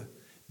were,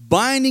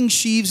 binding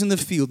sheaves in the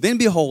field. Then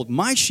behold,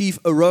 my sheaf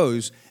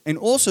arose and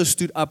also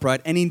stood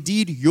upright, and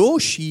indeed your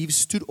sheaves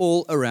stood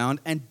all around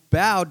and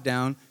bowed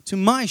down to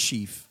my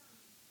sheaf."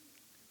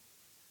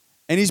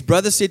 And his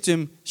brother said to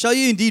him, "Shall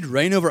you indeed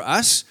reign over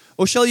us,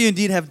 or shall you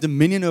indeed have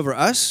dominion over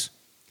us?"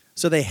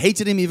 So they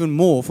hated him even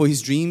more for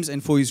his dreams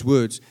and for his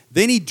words.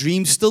 Then he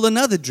dreamed still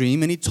another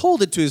dream, and he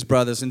told it to his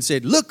brothers and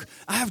said, "Look,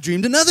 I have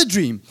dreamed another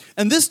dream.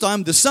 And this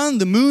time the sun,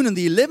 the moon, and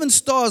the 11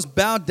 stars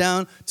bowed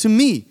down to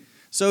me."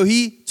 So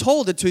he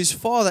told it to his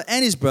father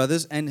and his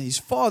brothers, and his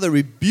father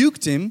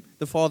rebuked him,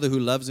 the father who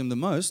loves him the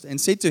most,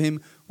 and said to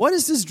him, "What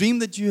is this dream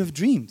that you have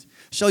dreamed?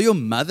 Shall your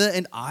mother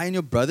and I and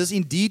your brothers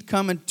indeed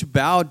come and to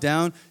bow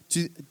down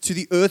to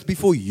the earth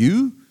before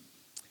you?"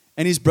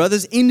 And his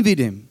brothers envied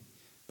him,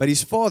 but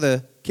his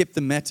father kept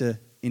the matter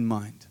in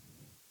mind.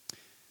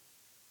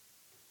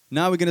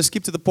 Now we're going to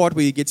skip to the part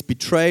where he gets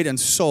betrayed and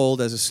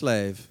sold as a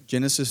slave.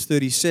 Genesis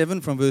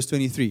 37 from verse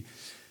 23.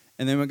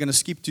 And then we're going to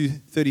skip to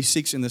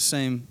 36 in the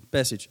same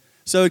passage.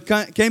 So it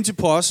came to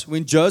pass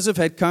when Joseph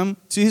had come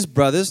to his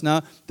brothers.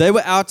 Now they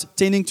were out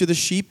tending to the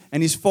sheep,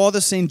 and his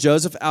father sent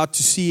Joseph out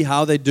to see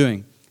how they're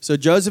doing. So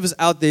Joseph is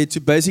out there to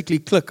basically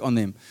click on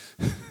them.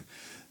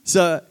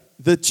 So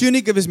the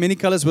tunic of his many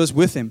colors was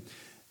with him.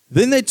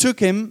 Then they took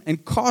him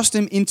and cast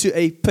him into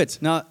a pit.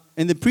 Now,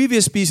 in the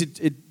previous piece,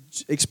 it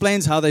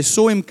explains how they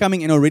saw him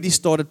coming and already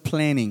started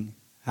planning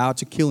how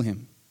to kill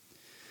him.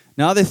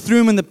 Now they threw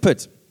him in the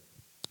pit.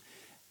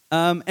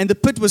 And the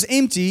pit was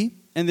empty,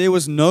 and there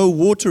was no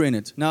water in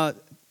it. Now,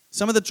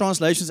 some of the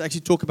translations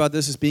actually talk about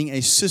this as being a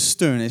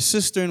cistern. A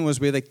cistern was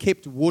where they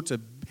kept water,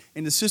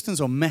 and the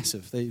cisterns are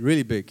massive. They're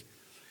really big.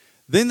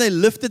 Then they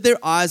lifted their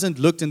eyes and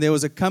looked, and there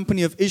was a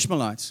company of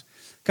Ishmaelites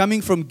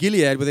coming from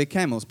Gilead with their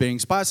camels, bearing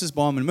spices,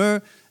 balm, and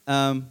myrrh.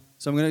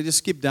 So I'm going to just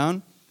skip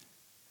down.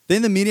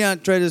 Then the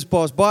Midianite traders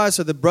passed by,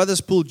 so the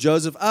brothers pulled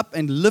Joseph up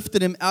and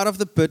lifted him out of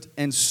the pit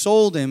and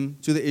sold him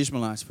to the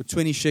Ishmaelites for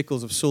 20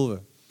 shekels of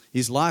silver.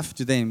 His life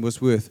to them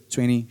was worth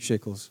 20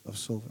 shekels of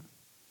silver.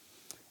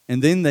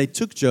 And then they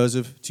took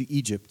Joseph to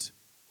Egypt.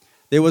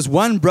 There was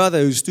one brother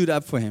who stood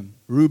up for him,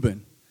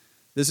 Reuben.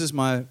 This is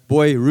my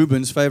boy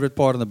Reuben's favorite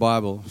part of the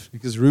Bible,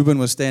 because Reuben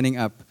was standing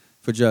up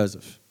for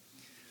Joseph.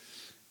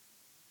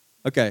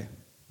 Okay.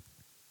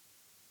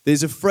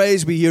 There's a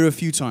phrase we hear a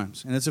few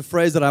times, and it's a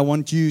phrase that I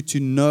want you to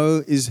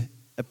know is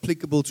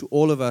applicable to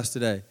all of us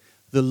today.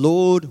 The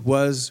Lord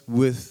was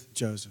with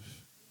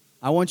Joseph.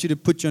 I want you to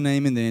put your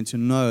name in there and to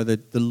know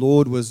that the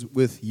Lord was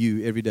with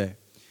you every day.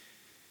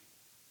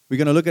 We're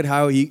going to look at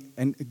how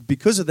and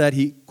because of that,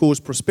 he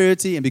caused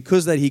prosperity, and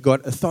because of that, he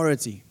got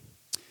authority.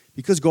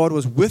 Because God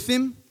was with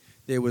him,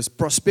 there was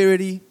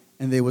prosperity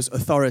and there was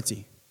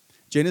authority.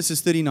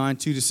 Genesis 39,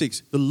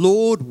 2-6.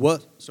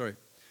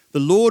 The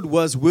Lord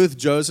was with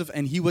Joseph,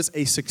 and he was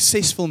a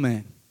successful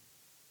man.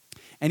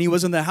 And he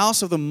was in the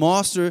house of the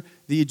master,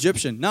 the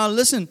Egyptian. Now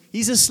listen,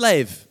 he's a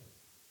slave.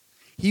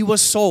 He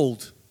was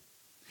sold.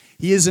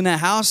 He is in a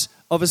house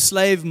of a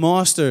slave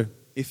master,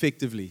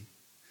 effectively.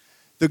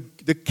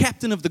 The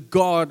captain of the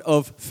guard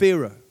of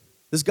Pharaoh.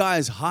 This guy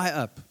is high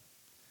up.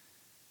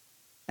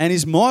 And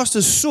his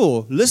master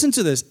saw, listen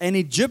to this, an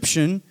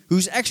Egyptian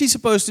who's actually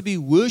supposed to be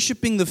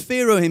worshiping the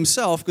Pharaoh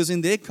himself, because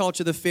in their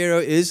culture the Pharaoh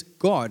is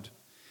God.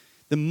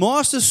 The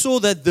master saw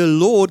that the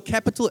Lord,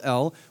 capital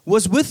L,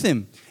 was with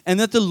him, and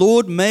that the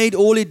Lord made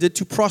all he did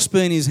to prosper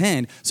in his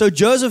hand. So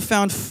Joseph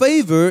found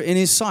favor in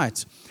his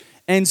sight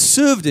and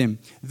served him.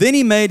 Then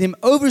he made him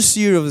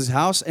overseer of his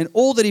house, and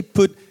all that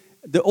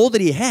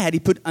he had, he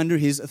put under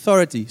his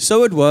authority.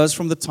 So it was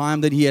from the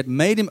time that he had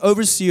made him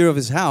overseer of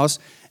his house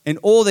and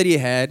all that he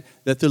had,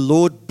 that the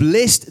Lord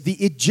blessed the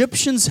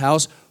Egyptian's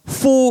house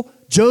for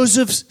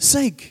Joseph's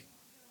sake.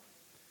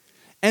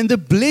 And the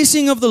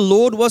blessing of the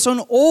Lord was on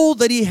all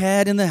that he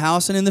had in the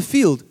house and in the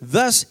field.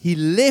 Thus he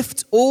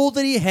left all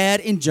that he had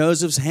in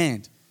Joseph's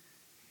hand.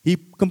 He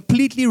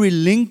completely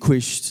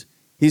relinquished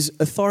his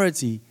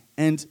authority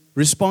and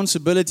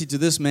responsibility to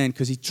this man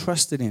because he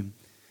trusted him.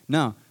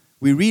 Now,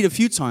 we read a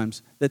few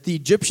times that the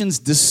Egyptians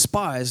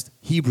despised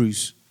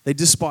Hebrews. They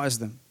despised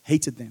them,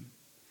 hated them.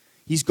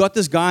 He's got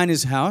this guy in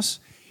his house.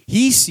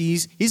 He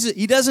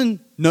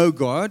doesn't know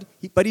God,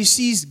 but he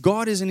sees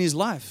God is in his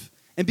life.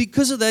 And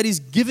because of that, he's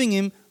giving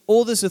him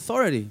all this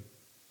authority.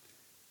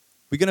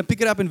 We're going to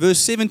pick it up in verse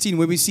 17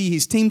 where we see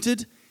he's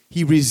tempted,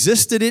 he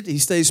resisted it, he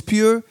stays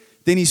pure,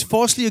 then he's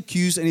falsely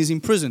accused and he's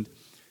imprisoned.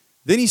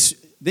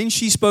 Then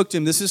she spoke to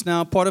him, this is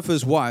now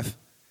Potiphar's wife,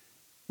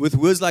 with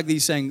words like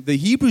these saying, "The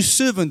Hebrew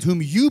servant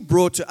whom you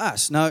brought to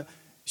us." Now,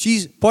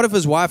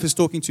 Potiphar's wife is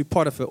talking to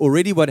Potiphar.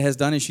 Already what has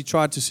done is she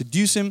tried to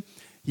seduce him.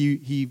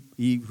 He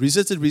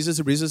resisted.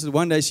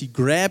 One day she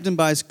grabbed him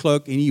by his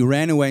cloak and he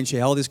ran away and she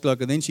held his cloak,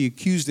 and then she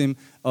accused him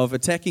of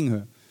attacking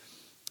her.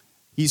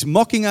 "He's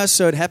mocking us,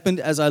 so it happened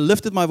as I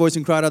lifted my voice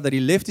and cried out that he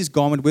left his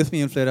garment with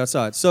me and fled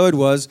outside. So it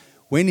was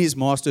when his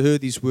master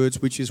heard these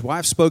words which his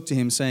wife spoke to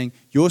him, saying,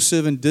 'Your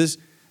servant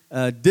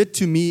did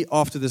to me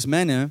after this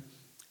manner,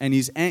 and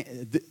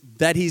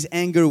that his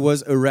anger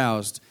was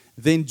aroused.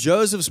 Then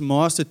Joseph's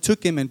master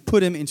took him and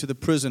put him into the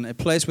prison, a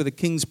place where the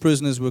king's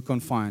prisoners were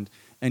confined.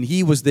 And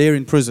he was there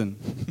in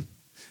prison.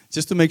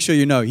 Just to make sure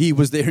you know, he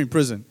was there in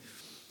prison.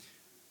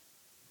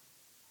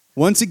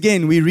 Once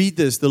again, we read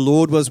this, the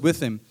Lord was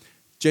with him.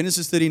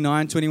 Genesis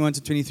 39, 21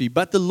 to 23.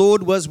 But the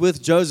Lord was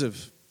with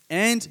Joseph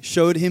and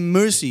showed him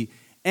mercy.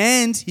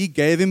 And he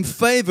gave him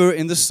favor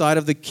in the sight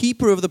of the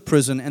keeper of the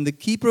prison. And the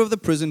keeper of the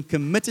prison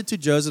committed to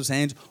Joseph's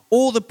hand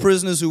all the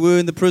prisoners who were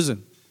in the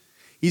prison.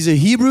 He's a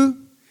Hebrew.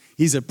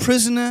 He's a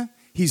prisoner.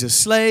 He's a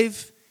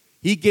slave.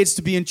 He gets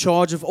to be in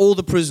charge of all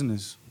the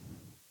prisoners.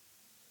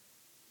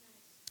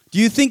 Do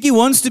you think he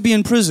wants to be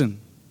in prison?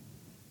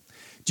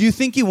 Do you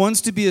think he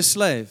wants to be a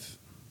slave?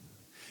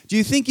 Do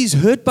you think he's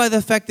hurt by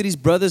the fact that his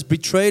brothers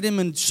betrayed him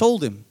and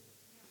sold him?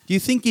 Do you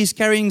think he's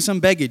carrying some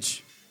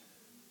baggage?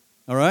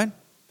 All right?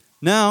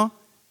 Now,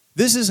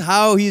 this is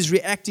how he's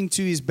reacting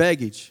to his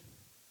baggage.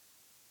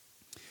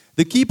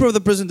 The keeper of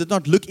the prison did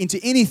not look into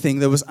anything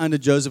that was under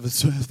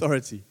Joseph's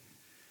authority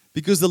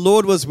because the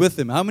Lord was with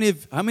him. How many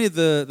of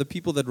the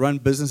people that run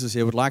businesses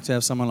here would like to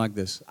have someone like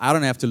this? I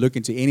don't have to look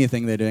into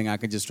anything they're doing. I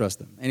can just trust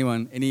them.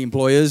 Anyone? Any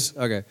employers?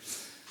 Okay.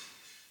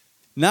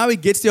 Now he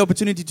gets the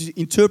opportunity to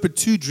interpret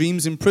 2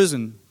 dreams in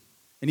prison,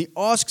 and he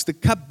asks the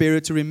cupbearer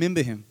to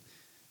remember him.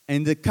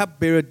 And the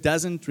cupbearer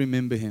doesn't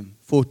remember him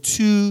for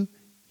 2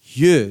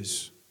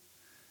 years.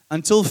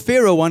 Until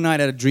Pharaoh one night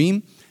had a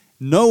dream,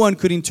 no one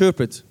could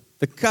interpret.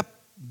 The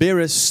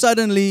cupbearer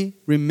suddenly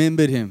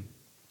remembered him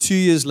 2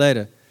 years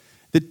later.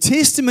 The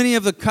testimony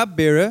of the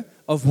cupbearer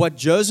of what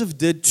Joseph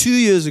did 2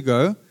 years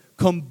ago,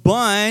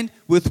 combined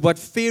with what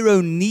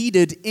Pharaoh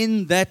needed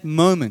in that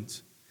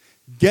moment,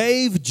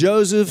 gave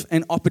Joseph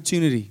an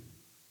opportunity.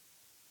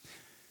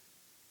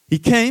 He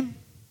came,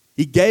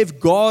 he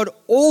gave God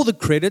all the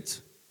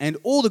credit and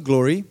all the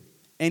glory,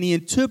 and he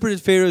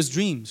interpreted Pharaoh's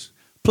dreams.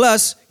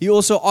 Plus, he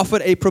also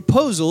offered a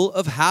proposal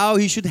of how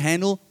he should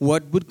handle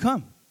what would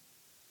come.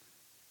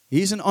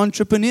 He's an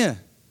entrepreneur,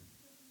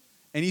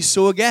 and he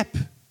saw a gap.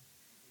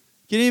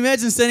 Can you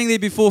imagine standing there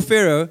before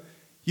Pharaoh?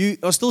 You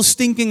are still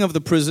stinking of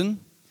the prison.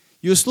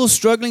 You're still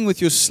struggling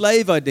with your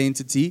slave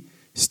identity,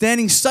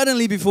 standing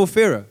suddenly before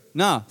Pharaoh.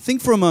 Now,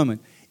 think for a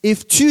moment.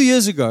 If 2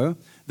 years ago,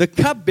 the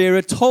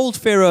cupbearer told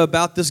Pharaoh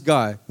about this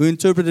guy who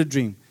interpreted a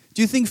dream,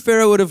 do you think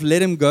Pharaoh would have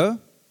let him go?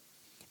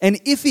 And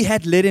if he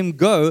had let him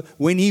go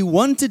when he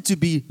wanted to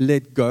be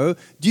let go,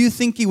 do you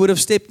think he would have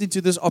stepped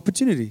into this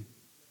opportunity?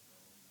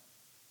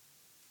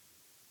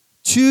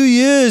 2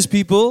 years,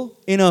 people,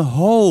 in a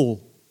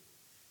hole.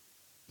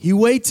 He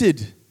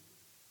waited.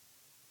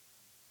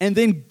 And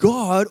then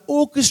God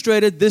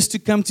orchestrated this to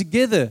come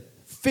together.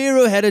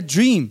 Pharaoh had a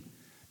dream.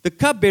 The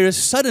cupbearer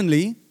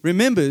suddenly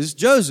remembers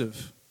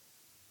Joseph.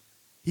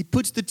 He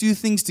puts the 2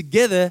 things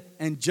together,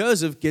 and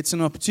Joseph gets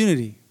an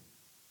opportunity.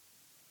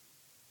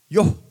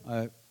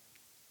 It's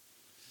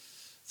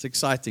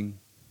exciting.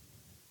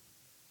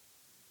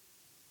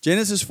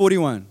 Genesis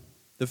 41.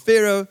 The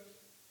Pharaoh,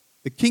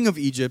 the king of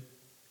Egypt,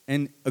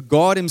 and a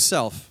God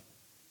himself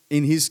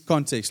in his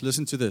context.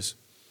 Listen to this.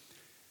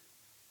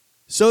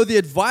 So the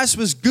advice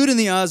was good in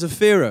the eyes of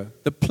Pharaoh.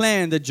 The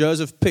plan that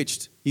Joseph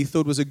pitched, he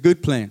thought was a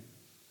good plan.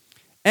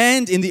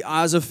 And in the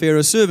eyes of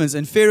Pharaoh's servants.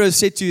 And Pharaoh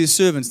said to his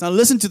servants, now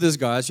listen to this,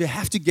 guys. You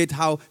have to get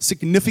how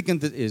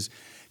significant it is.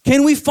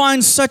 Can we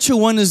find such a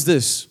one as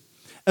this?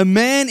 A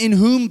man in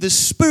whom the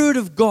Spirit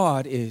of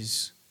God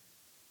is.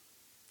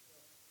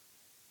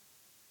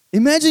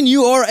 Imagine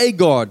you are a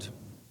God.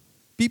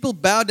 People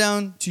bow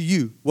down to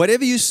you.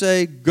 Whatever you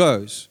say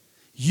goes.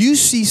 You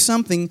see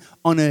something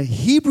on a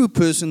Hebrew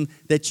person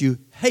that you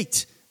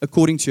hate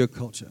according to your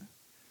culture.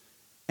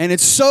 And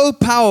it's so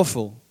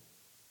powerful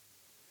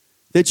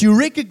that you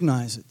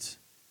recognize it.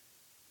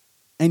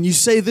 And you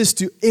say this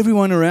to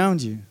everyone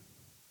around you.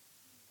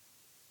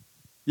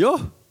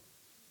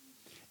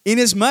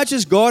 Inasmuch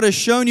as God has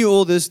shown you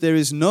all this, there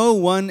is no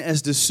one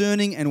as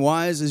discerning and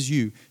wise as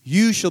you.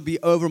 You shall be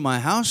over my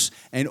house,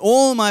 and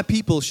all my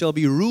people shall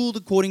be ruled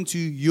according to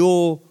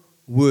your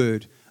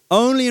word.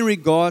 Only in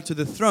regard to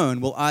the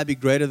throne will I be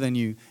greater than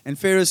you. And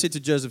Pharaoh said to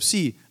Joseph,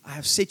 see, I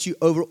have set you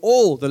over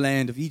all the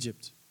land of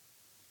Egypt.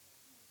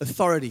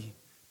 Authority,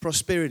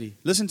 prosperity.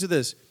 Listen to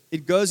this.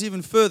 It goes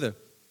even further.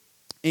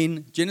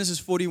 In Genesis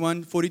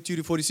 41, 42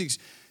 to 46,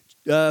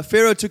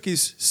 Pharaoh took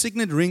his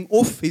signet ring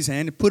off his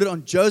hand and put it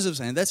on Joseph's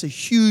hand. That's a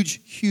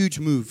huge, huge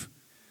move.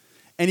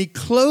 And he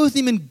clothed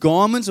him in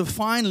garments of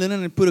fine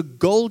linen and put a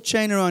gold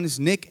chain around his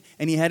neck.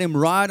 And he had him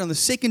ride on the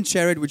second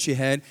chariot which he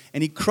had.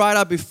 And he cried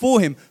out before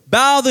him,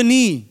 bow the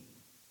knee.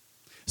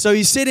 So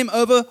he set him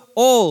over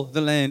all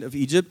the land of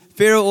Egypt.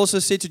 Pharaoh also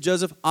said to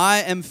Joseph, I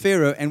am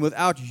Pharaoh, and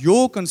without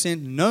your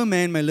consent no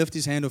man may lift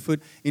his hand or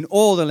foot in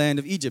all the land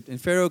of Egypt. And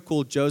Pharaoh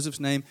called Joseph's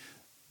name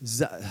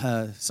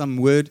some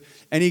word,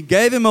 and he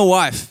gave him a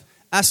wife,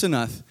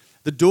 Asenath,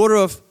 the daughter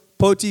of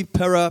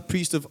Potiphera,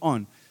 priest of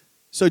On.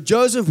 So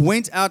Joseph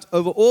went out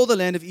over all the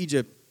land of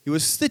Egypt. He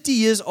was 30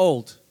 years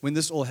old when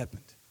this all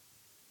happened.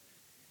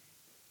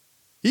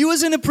 He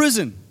was in a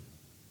prison.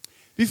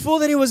 Before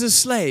that, he was a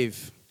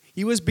slave.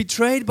 He was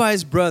betrayed by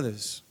his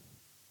brothers.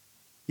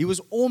 He was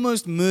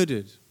almost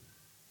murdered.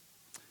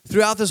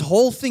 Throughout this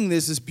whole thing,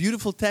 there's this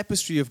beautiful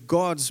tapestry of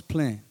God's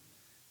plan.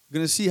 We're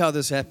going to see how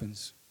this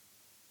happens.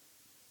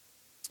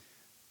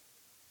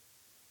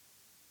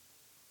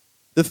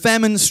 The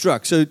famine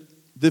struck. So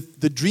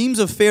the dreams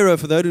of Pharaoh,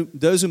 for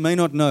those who may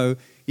not know,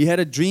 he had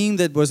a dream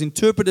that was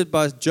interpreted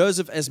by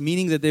Joseph as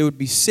meaning that there would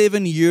be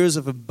 7 years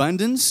of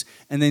abundance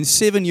and then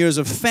 7 years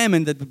of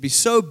famine that would be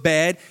so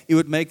bad it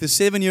would make the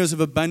 7 years of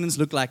abundance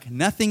look like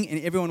nothing and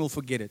everyone will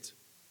forget it.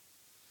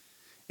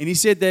 And he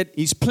said that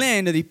his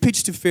plan that he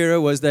pitched to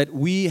Pharaoh was that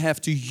we have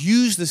to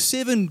use the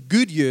 7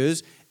 good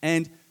years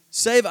and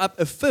save up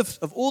a fifth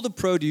of all the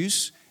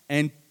produce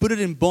and put it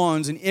in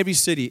barns in every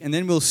city, and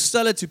then we'll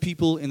sell it to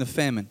people in the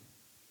famine.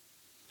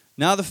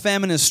 Now the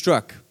famine has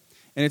struck,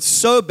 and it's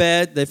so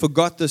bad they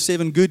forgot the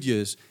 7 good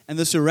years. And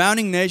the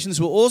surrounding nations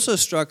were also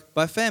struck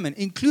by famine,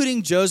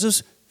 including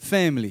Joseph's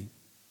family.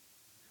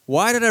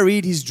 Why did I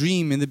read his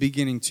dream in the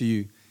beginning to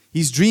you?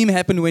 His dream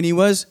happened when he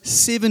was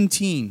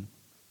 17.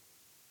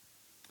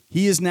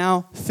 He is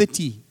now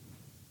 30.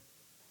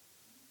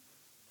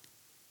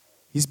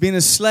 He's been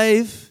a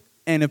slave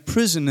and a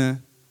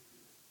prisoner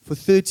for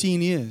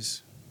 13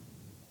 years.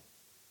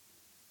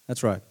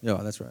 That's right. Yeah,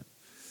 that's right.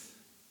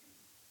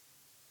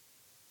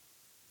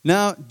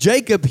 Now,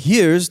 Jacob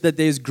hears that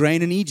there's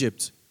grain in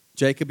Egypt.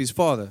 Jacob, his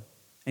father.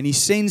 And he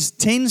sends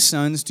 10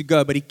 sons to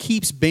go, but he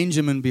keeps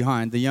Benjamin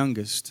behind, the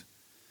youngest.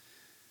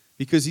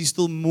 Because he's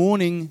still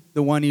mourning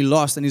the one he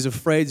lost, and he's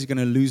afraid he's going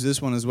to lose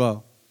this one as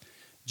well.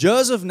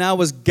 Joseph now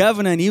was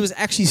governor, and he was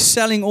actually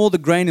selling all the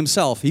grain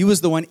himself. He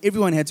was the one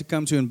everyone had to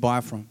come to and buy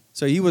from.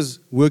 So he was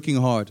working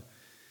hard.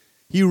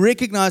 He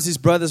recognized his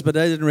brothers, but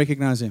they didn't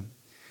recognize him.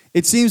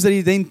 It seems that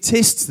he then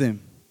tests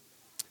them.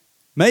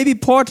 Maybe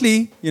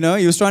partly, he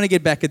was trying to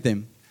get back at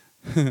them.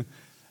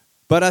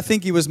 But I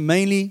think he was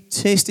mainly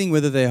testing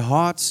whether their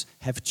hearts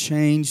have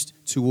changed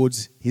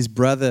towards his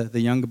brother, the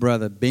younger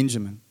brother,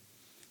 Benjamin.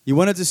 He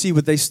wanted to see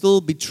would they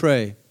still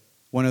betray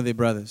one of their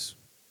brothers.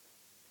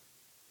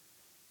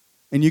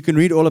 And you can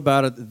read all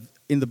about it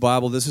in the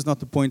Bible. This is not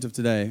the point of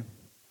today.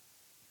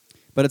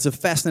 But it's a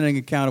fascinating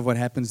account of what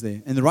happens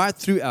there. And right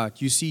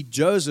throughout, you see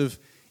Joseph,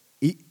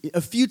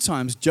 a few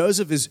times,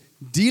 Joseph is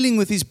dealing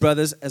with his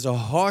brothers as a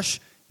harsh,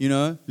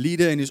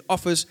 leader in his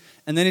office.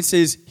 And then it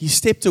says he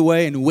stepped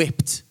away and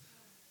wept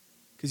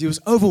because he was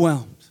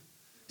overwhelmed,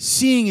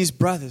 seeing his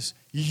brothers,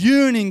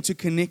 yearning to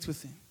connect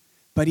with them.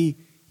 But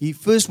he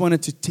first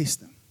wanted to test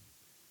them.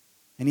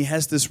 And he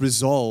has this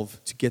resolve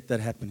to get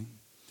that happening.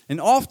 And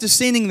after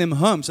sending them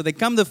home, so they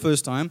come the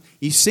first time,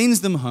 he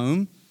sends them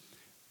home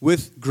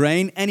with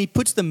grain, and he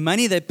puts the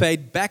money they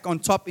paid back on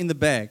top in the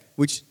bag,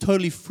 which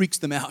totally freaks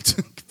them out.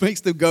 Makes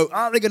them go,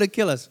 they're going to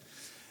kill us.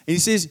 And he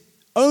says,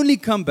 only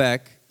come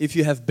back if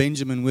you have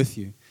Benjamin with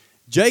you.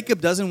 Jacob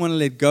doesn't want to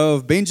let go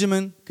of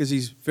Benjamin because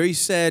he's very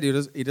sad.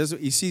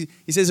 He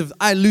says, if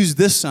I lose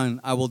this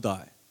son, I will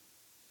die.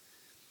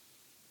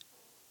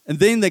 And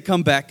then they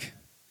come back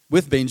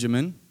with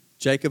Benjamin.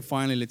 Jacob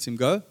finally lets him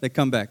go. They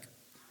come back.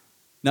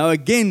 Now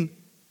again,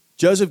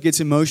 Joseph gets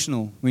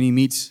emotional when he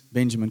meets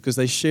Benjamin because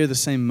they share the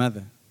same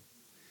mother.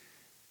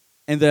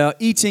 And they are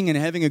eating and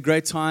having a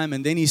great time,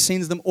 and then he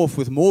sends them off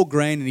with more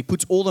grain, and he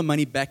puts all the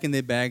money back in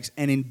their bags,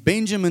 and in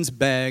Benjamin's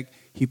bag,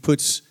 he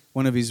puts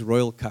one of his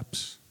royal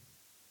cups.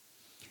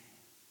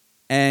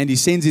 And he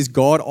sends his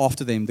guard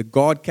after them. The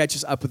guard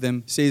catches up with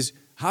them, says,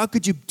 how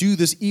could you do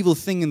this evil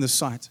thing in the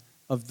sight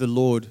of the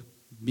Lord,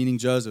 meaning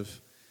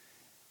Joseph?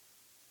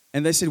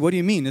 And they said, what do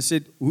you mean? They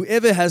said,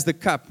 whoever has the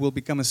cup will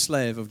become a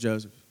slave of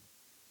Joseph.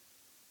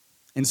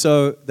 And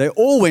so they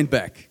all went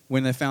back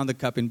when they found the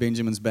cup in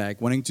Benjamin's bag,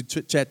 wanting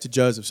to chat to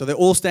Joseph. So they're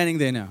all standing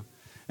there now.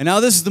 And now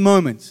this is the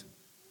moment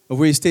of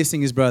where he's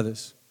testing his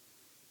brothers.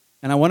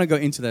 And I want to go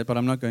into that, but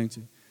I'm not going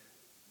to.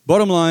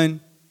 Bottom line,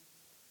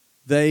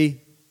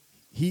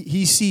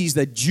 he sees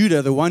that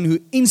Judah, the one who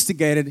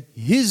instigated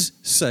his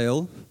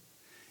sale,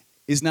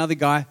 is now the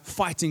guy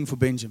fighting for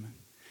Benjamin.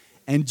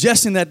 And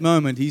just in that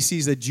moment, he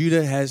sees that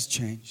Judah has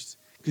changed.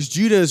 Because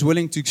Judah is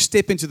willing to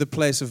step into the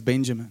place of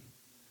Benjamin.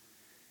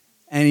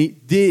 And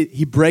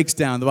he breaks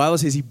down. The Bible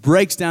says he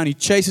breaks down. He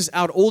chases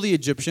out all the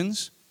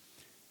Egyptians.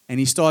 And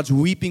he starts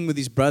weeping with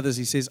his brothers.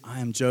 He says, I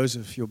am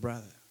Joseph, your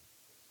brother.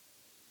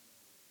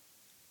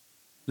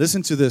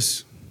 Listen to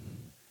this.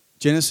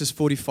 Genesis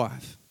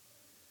 45.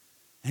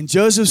 And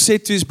Joseph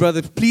said to his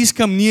brother, please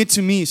come near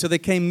to me. So they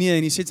came near.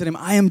 And he said to them,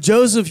 I am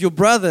Joseph, your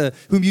brother,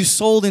 whom you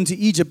sold into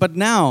Egypt. But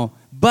now,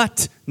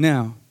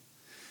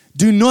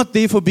 do not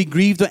therefore be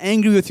grieved or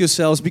angry with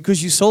yourselves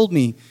because you sold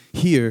me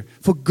here.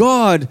 For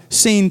God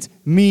sent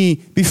me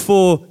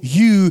before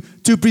you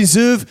to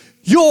preserve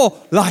your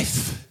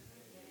life.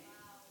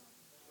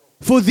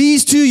 For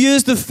these 2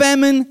 years the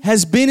famine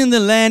has been in the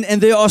land, and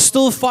there are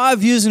still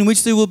 5 years in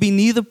which there will be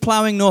neither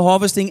plowing nor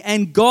harvesting.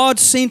 And God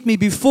sent me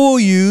before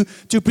you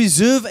to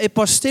preserve a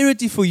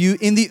posterity for you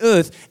in the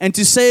earth and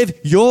to save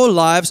your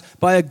lives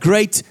by a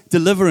great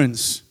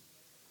deliverance.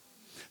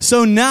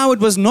 So now it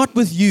was not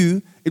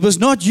you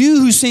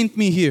who sent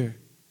me here.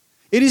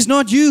 It is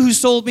not you who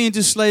sold me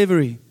into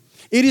slavery.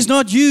 It is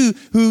not you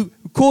who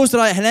caused that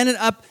I landed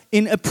up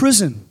in a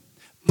prison,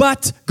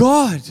 but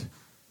God.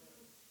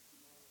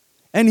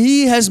 And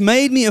He has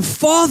made me a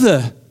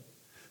father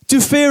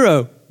to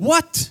Pharaoh.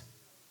 What?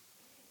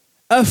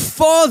 A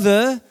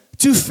father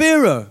to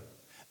Pharaoh.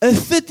 A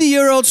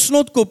 30-year-old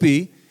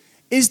snotkopie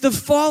is the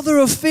father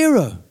of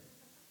Pharaoh.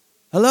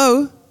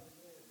 Hello?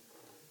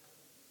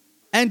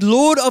 And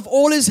Lord of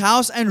all his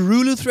house and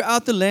ruler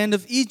throughout the land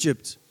of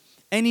Egypt.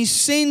 And he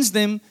sends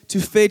them to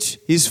fetch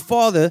his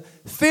father.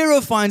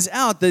 Pharaoh finds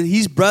out that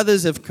his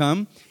brothers have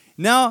come.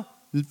 Now,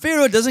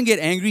 Pharaoh doesn't get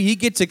angry, he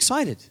gets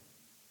excited.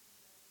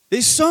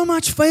 There's so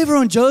much favor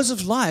on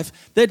Joseph's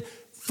life that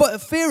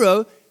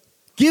Pharaoh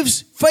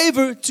gives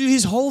favor to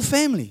his whole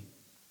family.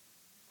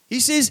 He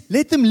says,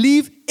 let them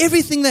leave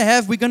everything they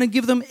have. We're going to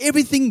give them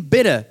everything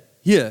better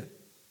here.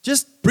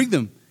 Just bring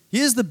them.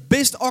 Here's the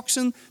best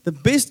oxen, the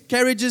best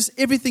carriages,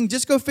 everything.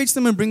 Just go fetch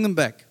them and bring them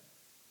back.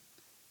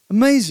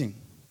 Amazing.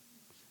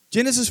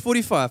 Genesis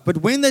 45. But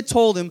when they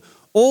told him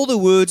all the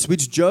words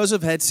which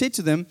Joseph had said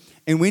to them,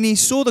 and when he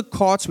saw the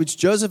carts which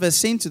Joseph had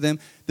sent to them,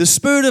 the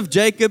spirit of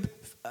Jacob,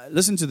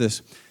 listen to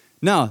this.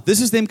 Now,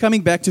 this is them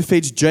coming back to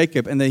fetch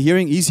Jacob, and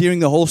he's hearing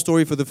the whole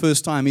story for the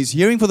first time. He's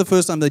hearing for the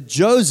first time that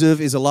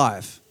Joseph is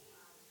alive.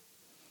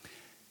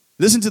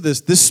 Listen to this.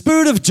 The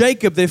spirit of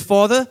Jacob, their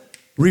father,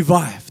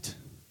 revived.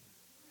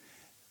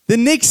 The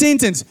next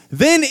sentence,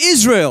 then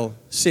Israel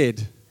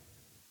said.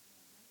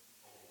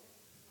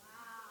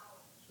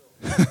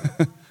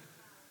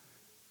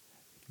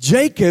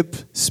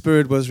 Jacob's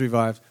spirit was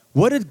revived.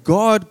 What did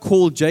God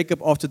call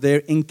Jacob after their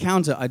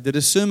encounter? I did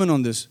a sermon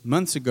on this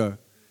months ago.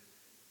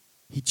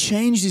 He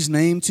changed his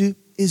name to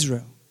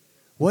Israel.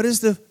 What is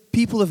the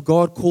people of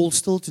God called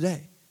still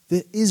today?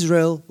 The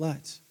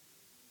Israelites.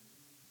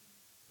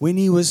 When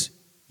he was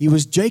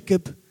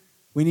Jacob,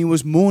 when he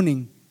was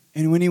mourning,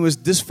 and when he was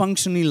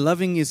dysfunctionally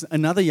loving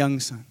another young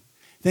son,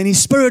 then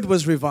his spirit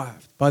was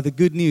revived by the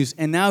good news.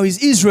 And now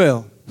he's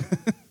Israel.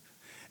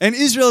 And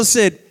Israel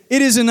said,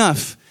 it is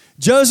enough.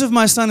 Joseph,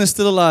 my son, is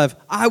still alive.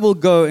 I will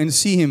go and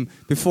see him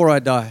before I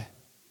die.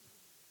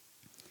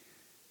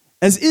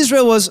 As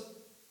Israel was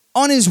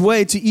on his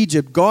way to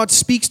Egypt, God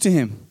speaks to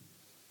him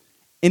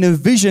in a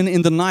vision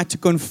in the night to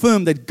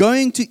confirm that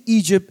going to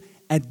Egypt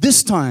at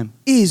this time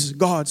is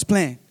God's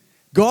plan.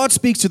 God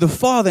speaks to the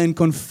father and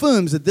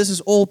confirms that this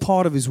is all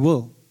part of his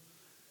will.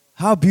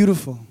 How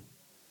beautiful.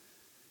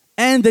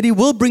 And that he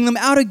will bring them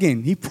out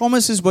again. He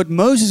promises what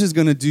Moses is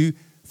going to do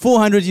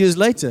 400 years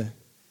later.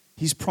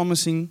 He's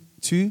promising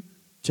to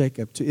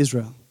Jacob, to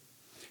Israel.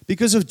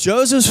 Because of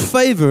Joseph's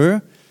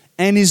favor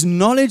and his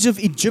knowledge of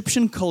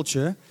Egyptian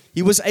culture,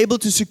 he was able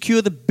to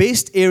secure the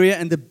best area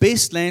and the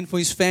best land for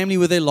his family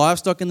with their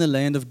livestock in the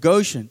land of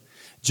Goshen.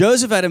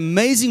 Joseph had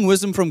amazing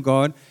wisdom from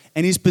God,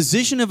 and his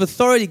position of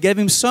authority gave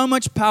him so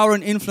much power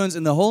and influence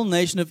in the whole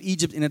nation of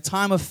Egypt in a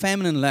time of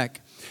famine and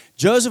lack.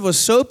 Joseph was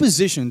so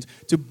positioned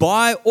to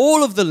buy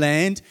all of the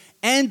land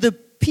and the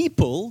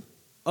people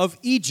of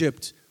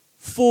Egypt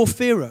for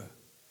Pharaoh.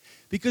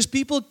 Because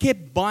people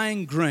kept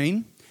buying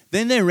grain,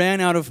 then they ran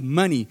out of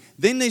money.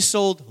 Then they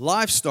sold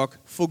livestock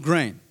for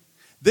grain.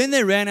 Then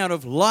they ran out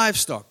of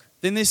livestock.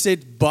 Then they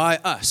said, buy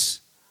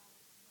us.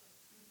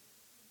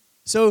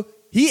 So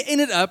he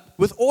ended up,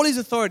 with all his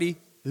authority,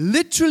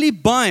 literally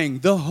buying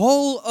the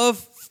whole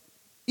of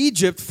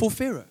Egypt for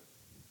Pharaoh.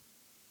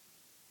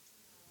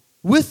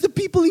 With the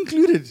people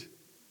included.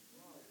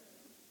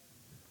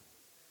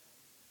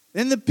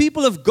 Then the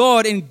people of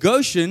God in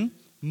Goshen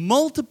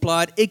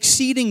multiplied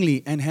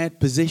exceedingly and had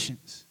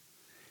possessions.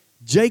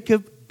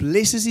 Jacob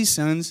blesses his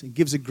sons,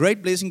 gives a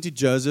great blessing to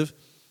Joseph,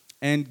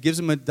 and gives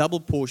him a double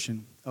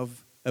portion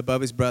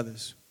above his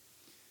brothers.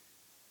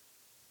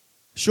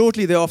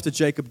 Shortly thereafter,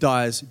 Jacob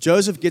dies.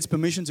 Joseph gets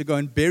permission to go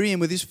and bury him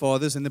with his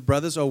fathers, and the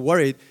brothers are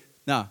worried.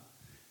 Now,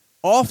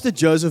 after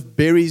Joseph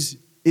buries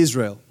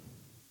Israel,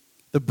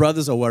 the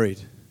brothers are worried.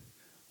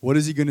 What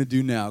is he going to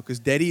do now? Because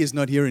daddy is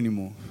not here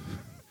anymore.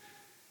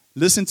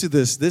 Listen to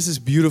this. This is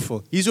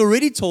beautiful. He's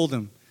already told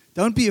them,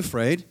 don't be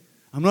afraid.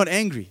 I'm not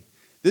angry.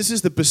 This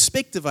is the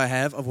perspective I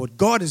have of what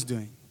God is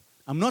doing.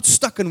 I'm not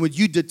stuck on what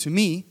you did to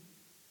me.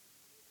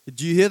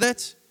 Did you hear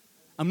that?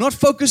 I'm not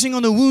focusing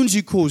on the wounds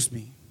you caused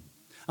me.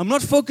 I'm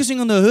not focusing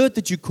on the hurt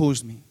that you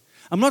caused me.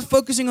 I'm not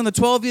focusing on the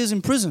 12 years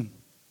in prison.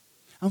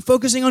 I'm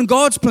focusing on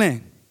God's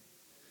plan.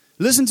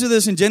 Listen to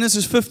this in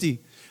Genesis 50.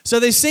 So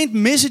they sent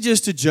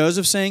messages to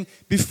Joseph saying,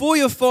 before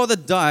your father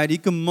died, he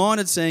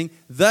commanded saying,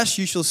 thus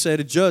you shall say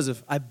to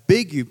Joseph, I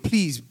beg you,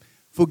 please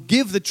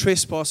forgive the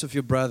trespass of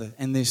your brother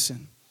and their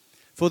sin.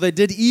 For they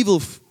did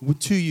evil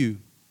to you.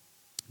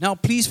 Now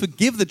please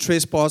forgive the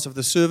trespass of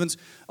the servants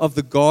of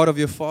the God of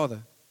your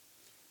father.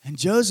 And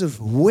Joseph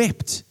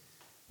wept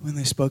when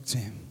they spoke to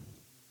him.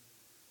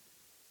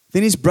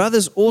 Then his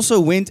brothers also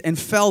went and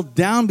fell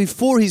down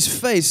before his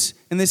face,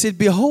 and they said,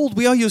 behold,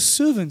 we are your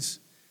servants.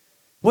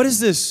 What is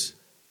this?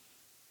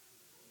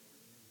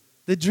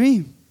 The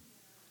dream.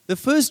 The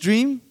first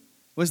dream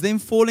was them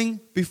falling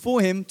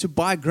before him to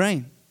buy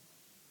grain.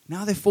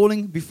 Now they're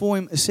falling before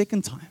him a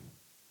second time.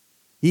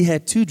 he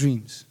had 2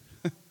 dreams.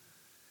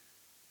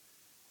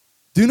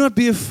 Do not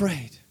be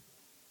afraid.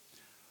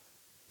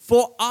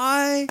 For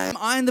am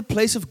I in the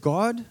place of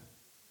God?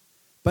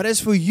 But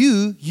as for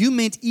you, you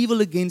meant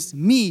evil against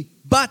me,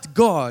 but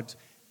God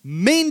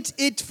meant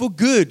it for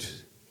good,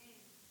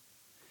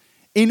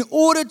 in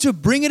order to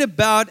bring it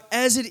about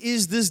as it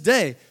is this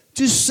day,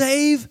 to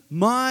save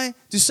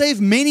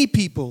many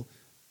people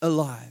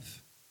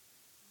alive.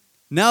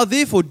 Now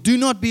therefore, do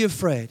not be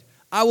afraid.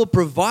 I will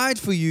provide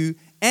for you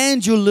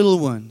and your little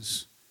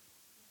ones.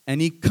 And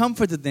he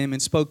comforted them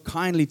and spoke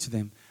kindly to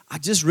them. I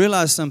just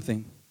realized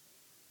something.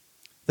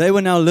 They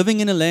were now living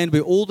in a land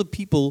where all the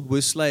people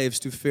were slaves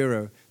to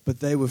Pharaoh, but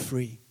they were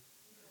free.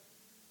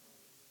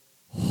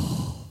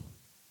 Oh,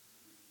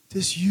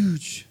 this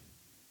huge.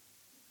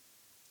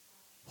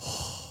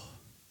 Oh.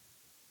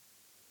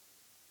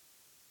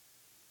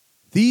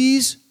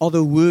 These are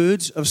the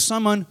words of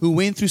someone who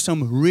went through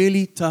some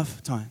really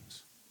tough times.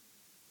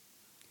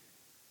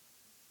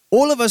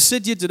 All of us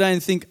sit here today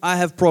and think, I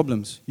have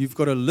problems. You've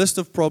got a list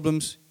of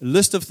problems, a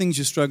list of things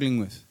you're struggling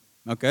with.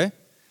 Okay?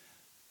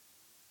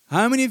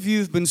 How many of you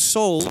have been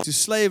sold to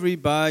slavery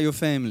by your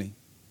family?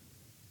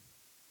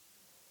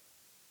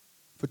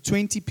 For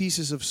 20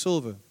 pieces of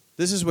silver.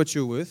 This is what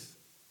you're worth.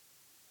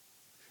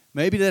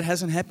 Maybe that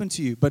hasn't happened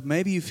to you, but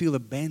maybe you feel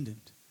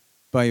abandoned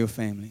by your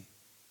family.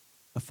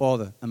 A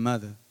father, a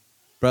mother,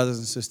 brothers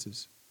and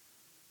sisters.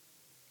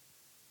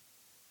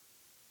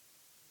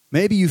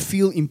 Maybe you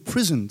feel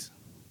imprisoned.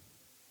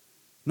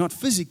 Not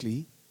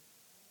physically,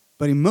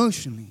 but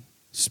emotionally,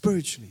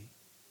 spiritually.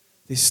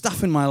 There's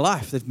stuff in my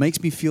life that makes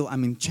me feel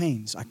I'm in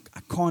chains. I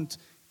can't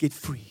get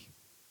free.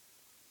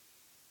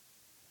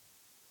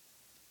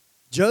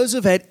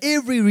 Joseph had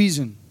every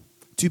reason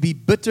to be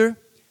bitter,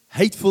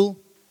 hateful,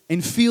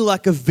 and feel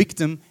like a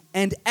victim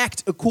and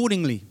act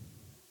accordingly.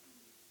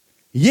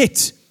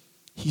 Yet,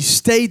 he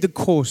stayed the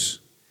course.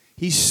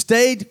 He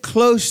stayed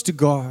close to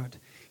God.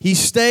 He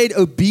stayed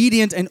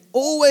obedient and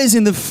always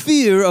in the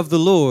fear of the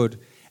Lord.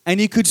 And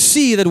he could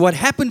see that what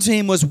happened to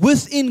him was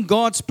within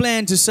God's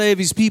plan to save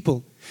his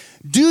people.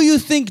 Do you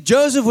think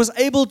Joseph would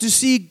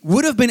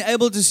have been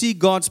able to see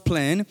God's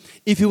plan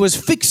if he was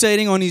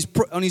fixating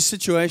on his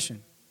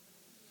situation?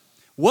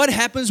 What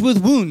happens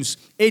with wounds?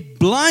 It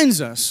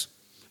blinds us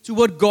to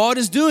what God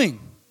is doing.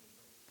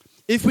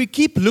 If we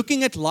keep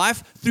looking at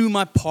life through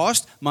my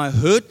past, my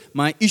hurt,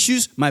 my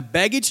issues, my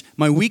baggage,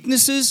 my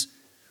weaknesses,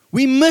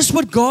 we miss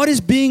what God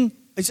is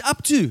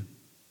up to.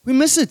 We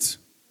miss it.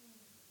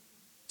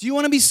 Do you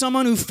want to be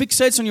someone who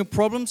fixates on your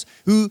problems,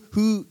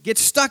 who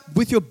gets stuck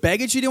with your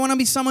baggage? Or do you want to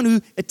be someone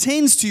who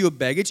attends to your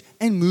baggage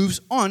and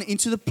moves on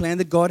into the plan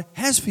that God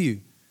has for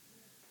you?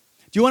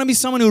 Do you want to be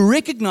someone who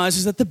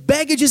recognizes that the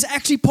baggage is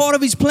actually part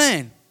of His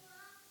plan?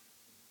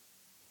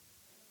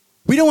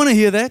 We don't want to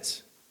hear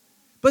that,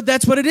 but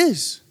that's what it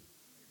is.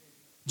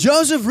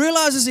 Joseph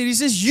realizes it. He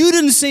says, you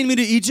didn't send me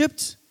to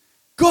Egypt.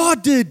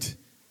 God did.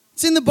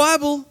 It's in the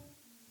Bible.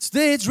 It's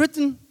there. It's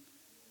written.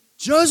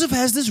 Joseph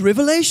has this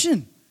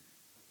revelation.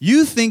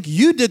 You think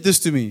you did this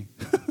to me.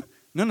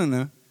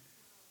 No.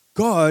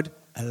 God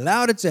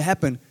allowed it to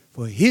happen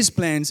for His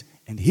plans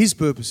and His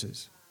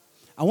purposes.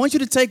 I want you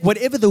to take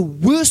whatever the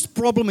worst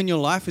problem in your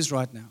life is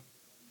right now.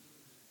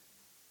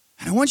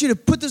 And I want you to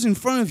put this in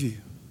front of you.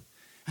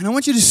 And I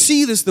want you to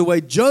see this the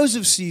way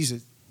Joseph sees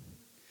it.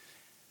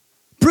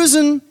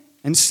 Prison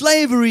and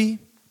slavery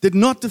did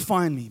not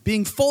define me.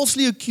 Being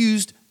falsely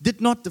accused did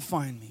not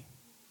define me.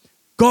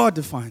 God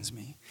defines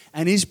me.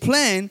 And His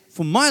plan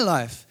for my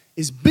life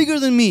is bigger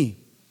than me.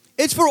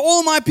 It's for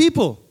all my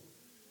people.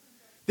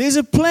 There's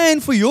a plan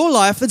for your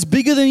life that's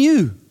bigger than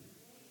you.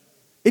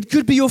 It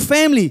could be your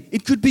family.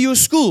 It could be your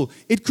school.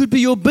 It could be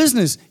your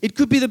business. It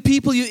could be the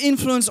people you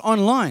influence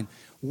online.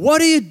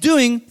 What are you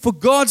doing for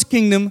God's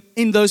kingdom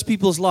in those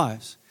people's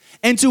lives?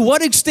 And to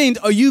what extent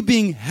are you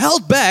being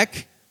held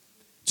back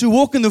to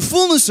walk in the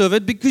fullness of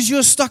it because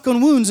you're stuck on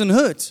wounds and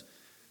hurt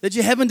that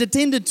you haven't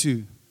attended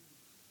to?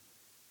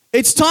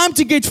 It's time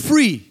to get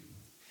free.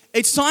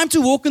 It's time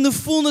to walk in the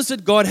fullness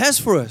that God has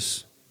for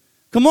us.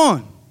 Come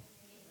on.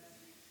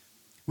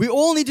 We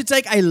all need to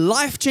take a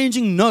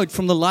life-changing note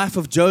from the life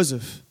of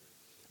Joseph.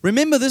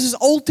 Remember, this is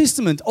Old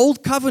Testament,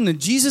 Old Covenant.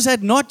 Jesus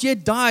had not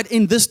yet died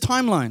in this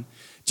timeline.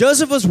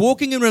 Joseph was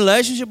walking in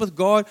relationship with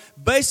God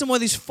based on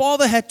what his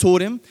father had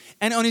taught him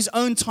and on his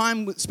own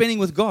time spending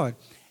with God.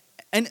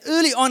 And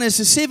early on, as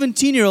a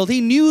 17-year-old,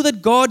 he knew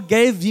that God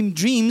gave him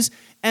dreams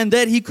and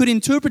that he could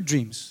interpret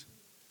dreams.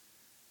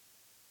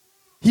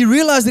 He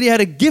realized that he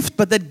had a gift,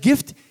 but that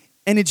gift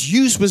and its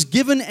use was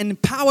given and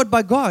empowered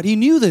by God. He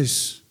knew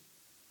this.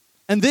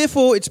 And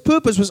therefore, its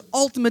purpose was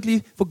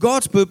ultimately for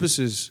God's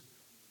purposes.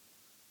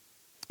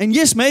 And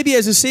yes, maybe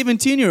as a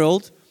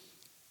 17-year-old,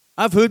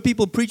 I've heard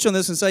people preach on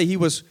this and say he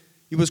was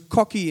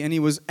cocky and he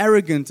was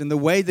arrogant in the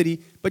way that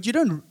but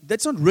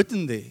that's not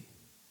written there.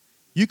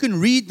 You can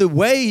read the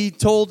way he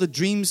told the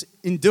dreams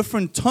in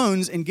different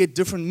tones and get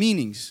different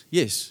meanings.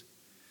 Yes.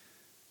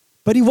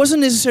 But he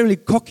wasn't necessarily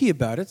cocky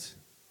about it.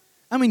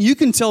 I mean, you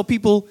can tell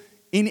people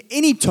in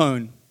any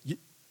tone,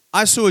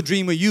 I saw a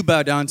dream where you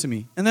bow down to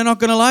me, and they're not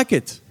going to like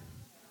it.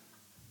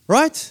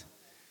 Right?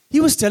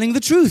 He was telling the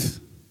truth.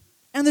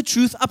 And the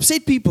truth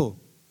upset people.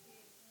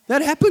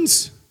 That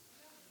happens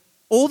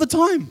all the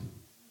time.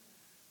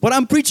 What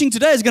I'm preaching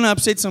today is going to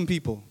upset some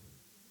people.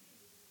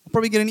 I'll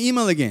probably get an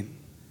email again.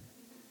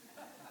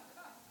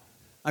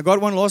 I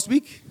got one last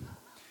week.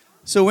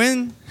 So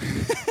when...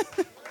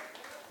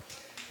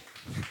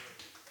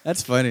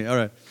 That's funny. All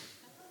right.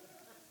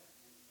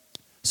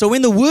 So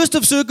when the worst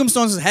of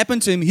circumstances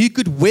happened to him, he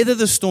could weather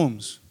the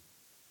storms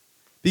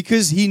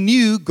because he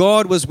knew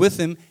God was with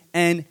him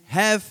and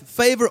have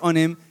favor on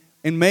him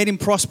and made him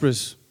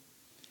prosperous.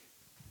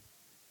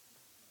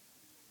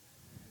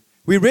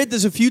 We read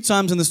this a few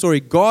times in the story.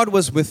 God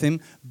was with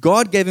him,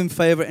 God gave him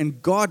favor,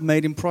 and God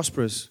made him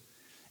prosperous.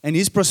 And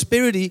his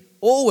prosperity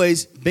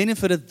always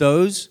benefited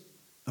those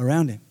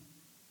around him.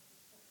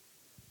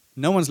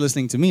 No one's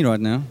listening to me right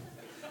now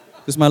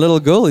because my little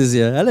girl is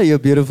here. Hello, you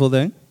beautiful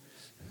thing.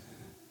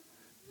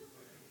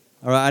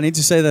 All right, I need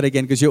to say that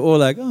again because you're all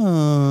like,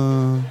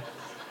 oh.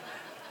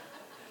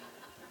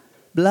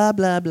 Blah,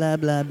 blah, blah,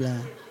 blah, blah.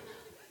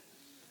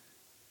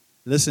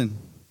 Listen,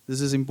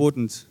 this is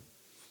important.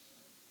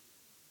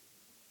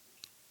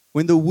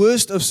 When the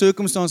worst of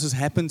circumstances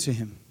happened to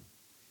him,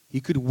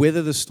 he could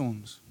weather the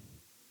storms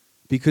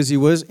because he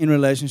was in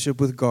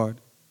relationship with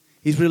God.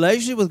 His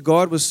relationship with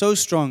God was so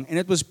strong, and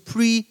it was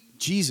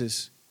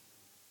pre-Jesus.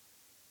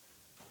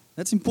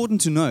 That's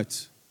important to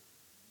note.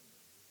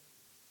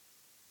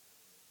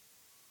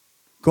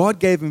 God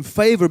gave him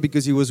favor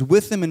because he was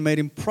with him and made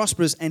him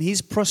prosperous. And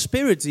his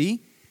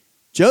prosperity,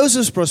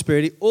 Joseph's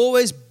prosperity,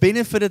 always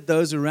benefited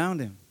those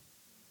around him.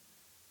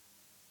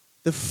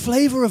 The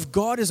flavor of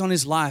God is on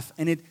his life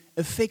and it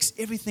affects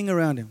everything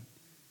around him.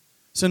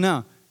 So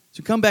now,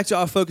 to come back to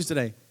our focus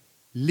today,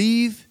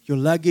 leave your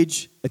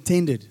luggage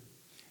attended.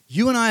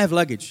 You and I have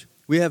luggage.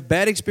 We have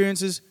bad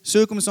experiences,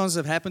 circumstances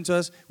have happened to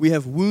us. We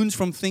have wounds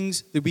from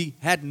things that we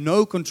had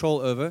no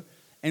control over.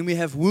 And we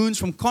have wounds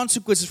from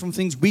consequences from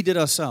things we did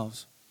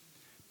ourselves.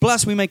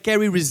 Plus, we may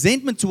carry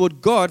resentment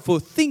toward God for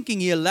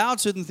thinking He allowed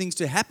certain things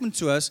to happen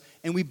to us,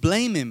 and we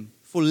blame Him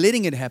for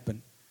letting it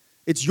happen.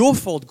 It's your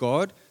fault,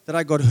 God, that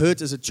I got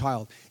hurt as a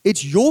child.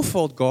 It's your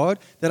fault, God,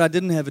 that I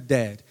didn't have a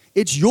dad.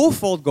 It's your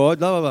fault, God,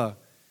 blah, blah, blah.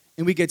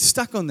 And we get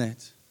stuck on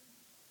that.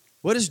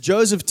 What is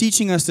Joseph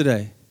teaching us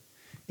today?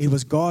 It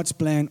was God's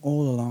plan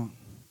all along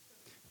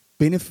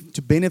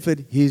to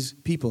benefit His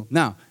people.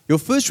 Now, your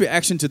first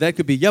reaction to that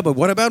could be, yeah, but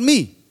what about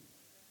me?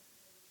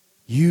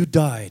 You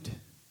died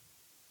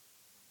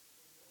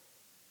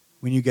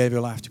when you gave your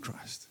life to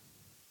Christ.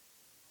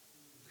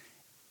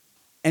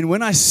 And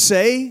when I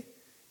say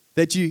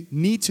that you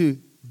need to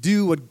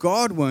do what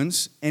God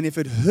wants, and if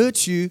it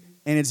hurts you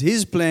and it's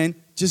His plan,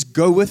 just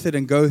go with it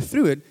and go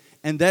through it,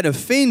 and that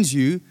offends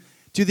you,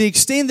 to the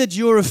extent that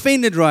you're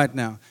offended right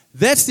now,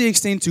 that's the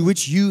extent to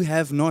which you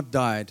have not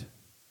died.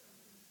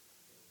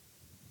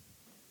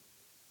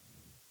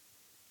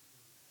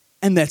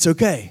 And that's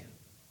okay.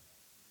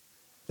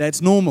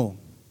 That's normal.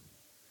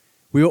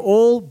 We are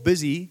all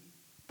busy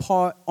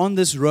on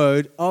this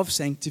road of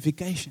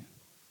sanctification.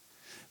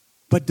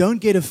 But don't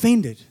get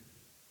offended.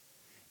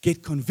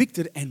 Get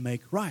convicted and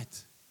make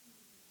right.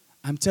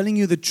 I'm telling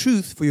you the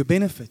truth for your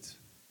benefit.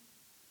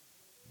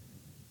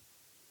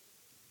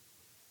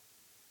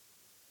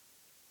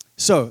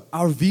 So,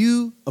 our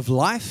view of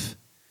life,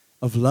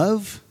 of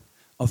love,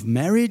 of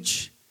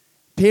marriage,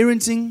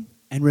 parenting,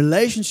 and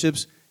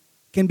relationships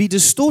can be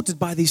distorted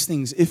by these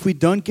things if we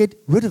don't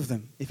get rid of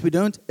them, if we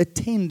don't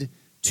attend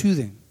to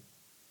them.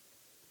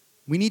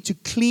 We need to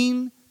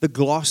clean the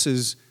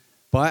glasses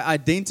by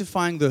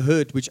identifying the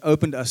hurt which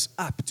opened us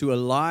up to a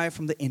lie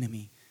from the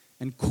enemy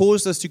and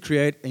caused us to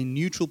create a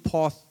neural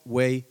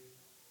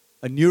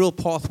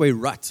pathway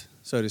rut,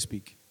 so to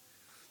speak,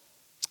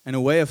 and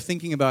a way of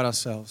thinking about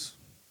ourselves,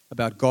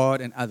 about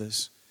God and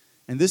others.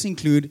 And this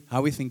includes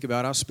how we think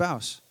about our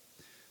spouse.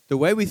 The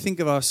way we think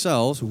of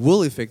ourselves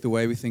will affect the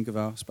way we think of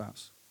our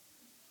spouse.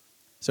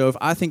 So if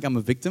I think I'm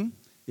a victim,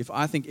 if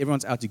I think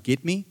everyone's out to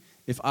get me,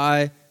 if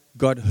I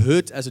got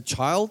hurt as a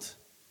child,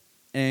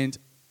 and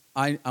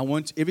I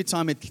want, every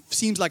time it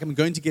seems like I'm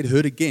going to get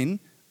hurt again,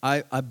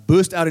 I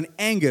burst out in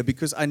anger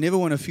because I never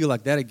want to feel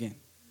like that again.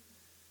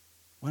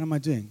 What am I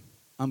doing?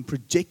 I'm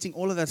projecting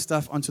all of that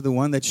stuff onto the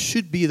one that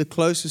should be the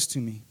closest to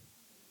me.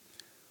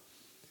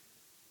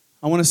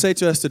 I want to say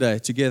to us today,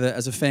 together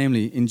as a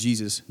family in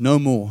Jesus, no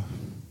more.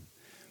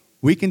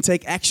 We can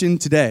take action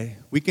today.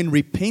 We can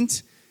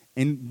repent.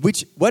 And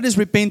what is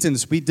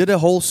repentance? We did a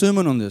whole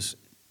sermon on this.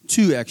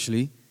 2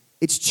 actually.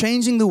 It's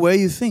changing the way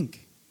you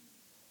think.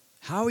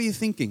 How are you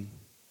thinking?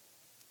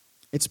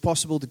 It's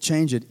possible to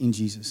change it in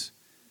Jesus.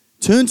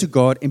 Turn to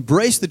God,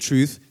 embrace the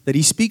truth that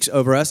He speaks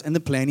over us and the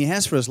plan He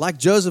has for us. Like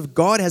Joseph,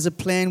 God has a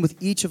plan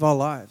with each of our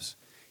lives.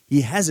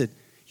 He has it.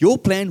 Your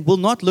plan will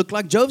not look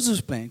like Joseph's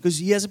plan because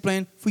he has a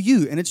plan for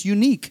you and it's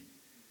unique.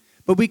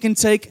 But we can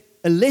take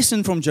a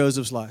lesson from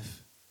Joseph's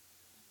life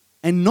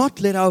and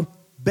not let our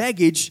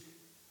baggage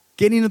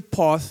get in the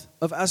path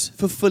of us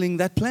fulfilling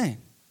that plan.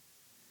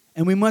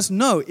 And we must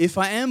know, if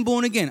I am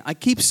born again, I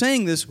keep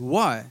saying this,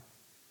 why?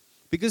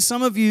 Because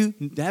some of you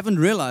haven't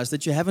realized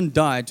that you haven't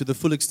died to the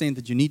full extent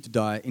that you need to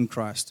die in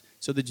Christ,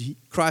 so that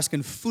Christ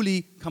can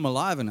fully come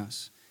alive in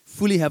us,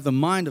 fully have the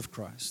mind of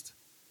Christ.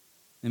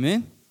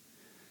 Amen?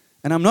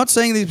 And I'm not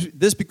saying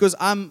this because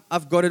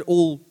I've got it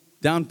all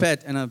down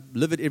pat and I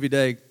live it every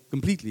day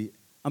completely.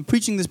 I'm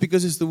preaching this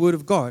because it's the Word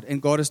of God,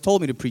 and God has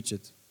told me to preach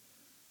it.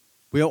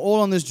 We are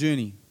all on this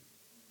journey.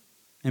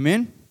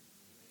 Amen?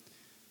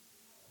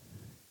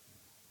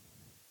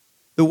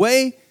 The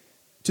way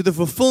to the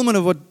fulfillment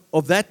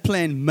of that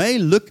plan may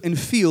look and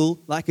feel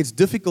like it's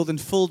difficult and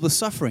filled with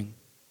suffering.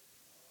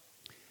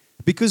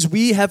 Because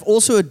we have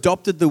also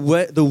adopted the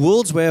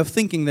world's way of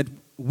thinking that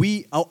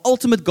our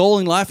ultimate goal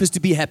in life is to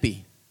be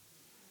happy.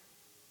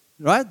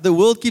 Right? The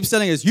world keeps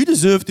telling us, you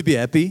deserve to be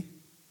happy.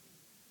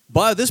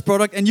 Buy this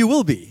product and you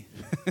will be.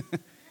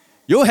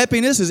 Your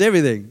happiness is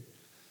everything.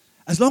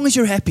 As long as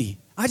you're happy.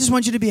 I just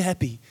want you to be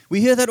happy.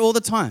 We hear that all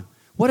the time.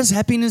 What does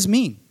happiness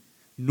mean?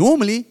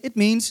 Normally, it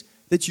means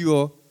that you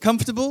are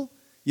comfortable,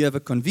 you have a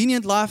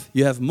convenient life,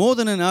 you have more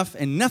than enough,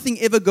 and nothing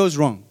ever goes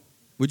wrong.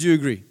 Would you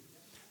agree?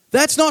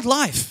 That's not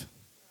life.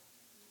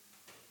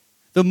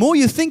 The more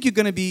you think you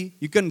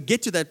can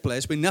get to that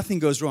place where nothing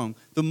goes wrong,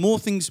 the more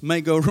things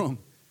may go wrong.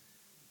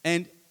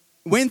 And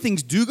when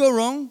things do go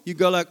wrong, you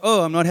go like,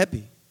 oh, I'm not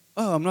happy.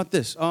 Oh, I'm not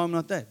this. Oh, I'm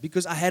not that.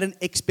 Because I had an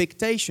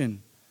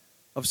expectation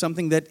of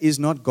something that is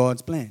not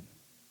God's plan.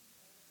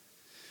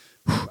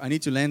 I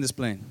need to land this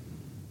plane.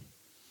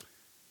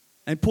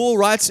 And Paul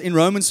writes in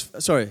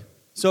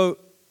so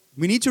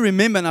we need to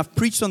remember, and I've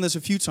preached on this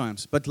a few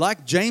times, but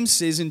like James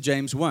says in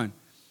James 1,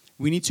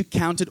 we need to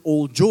count it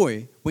all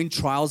joy when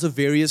trials of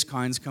various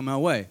kinds come our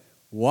way.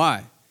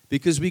 Why?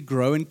 Because we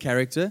grow in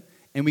character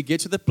and we get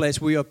to the place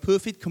where we are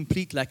perfect,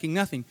 complete, lacking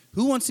nothing.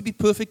 Who wants to be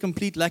perfect,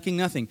 complete, lacking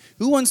nothing?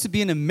 Who wants to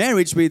be in a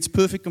marriage where it's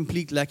perfect,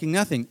 complete, lacking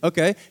nothing?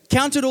 Okay,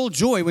 count it all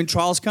joy when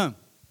trials come.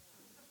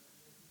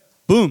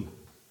 Boom.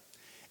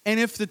 And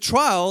if the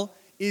trial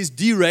is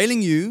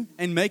derailing you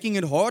and making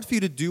it hard for you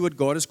to do what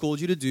God has called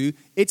you to do,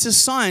 it's a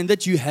sign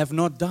that you have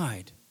not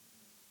died.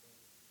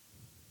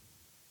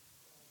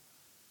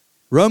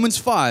 Romans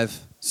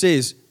 5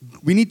 says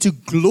we need to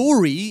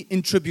glory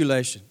in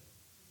tribulation.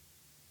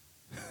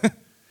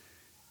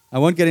 I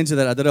won't get into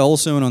that. I did a whole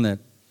sermon on that.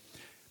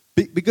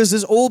 Because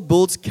this all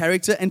builds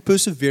character and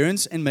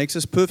perseverance and makes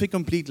us perfect,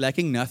 complete,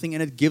 lacking nothing,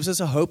 and it gives us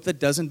a hope that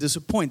doesn't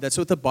disappoint. That's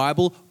what the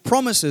Bible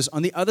promises.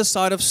 On the other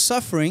side of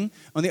suffering,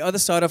 on the other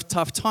side of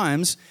tough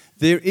times,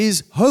 there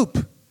is hope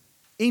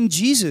in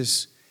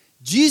Jesus.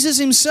 Jesus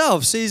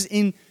himself says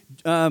in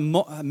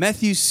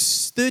Matthew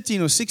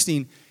 13 or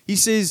 16, he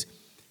says,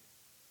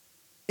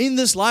 in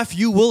this life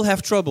you will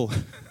have trouble.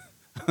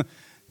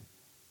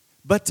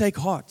 But take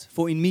heart,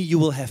 for in me you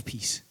will have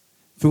peace.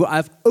 For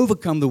I've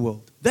overcome the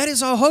world. That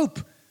is our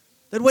hope.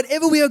 That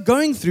whatever we are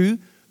going through,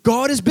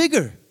 God is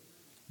bigger.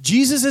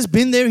 Jesus has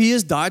been there. He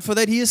has died for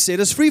that. He has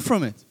set us free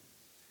from it.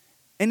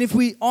 And if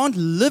we aren't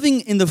living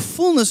in the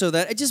fullness of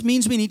that, it just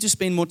means we need to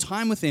spend more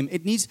time with Him.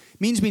 It means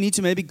we need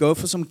to maybe go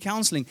for some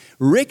counseling.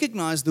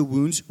 Recognize the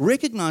wounds,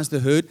 recognize the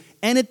hurt,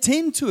 and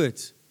attend to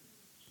it.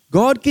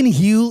 God can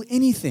heal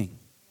anything.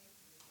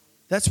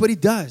 That's what He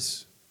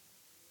does.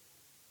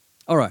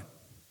 All right.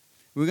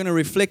 We're going to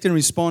reflect and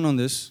respond on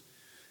this.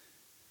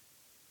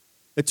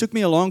 It took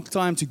me a long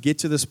time to get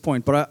to this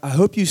point, but I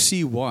hope you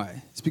see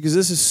why. It's because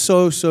this is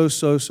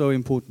so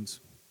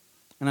important.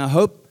 And I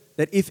hope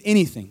that if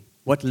anything,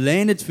 what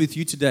landed with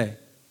you today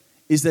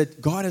is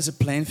that God has a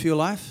plan for your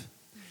life.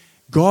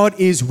 God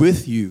is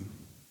with you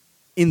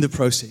in the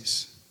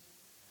process.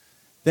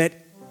 That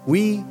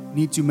we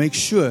need to make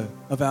sure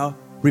of our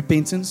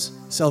repentance,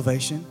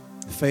 salvation,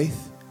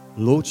 faith,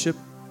 lordship,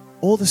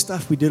 all the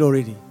stuff we did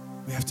already.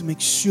 We have to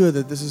make sure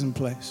that this is in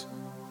place.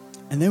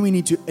 And then we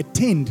need to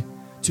attend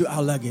to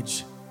our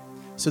luggage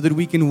so that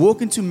we can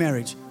walk into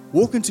marriage,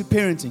 walk into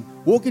parenting,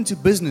 walk into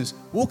business,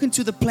 walk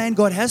into the plan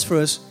God has for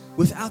us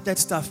without that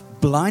stuff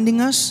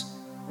blinding us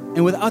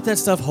and without that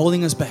stuff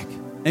holding us back.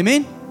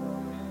 Amen?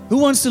 Who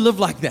wants to live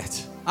like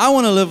that? I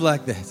want to live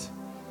like that.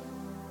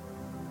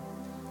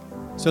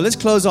 So let's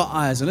close our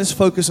eyes and let's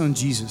focus on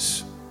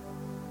Jesus.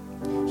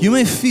 You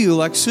may feel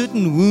like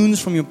certain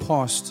wounds from your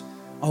past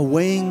are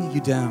weighing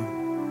you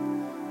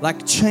down,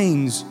 like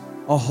chains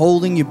are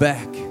holding you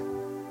back.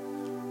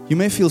 You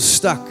may feel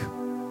stuck,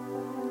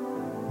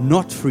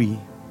 not free.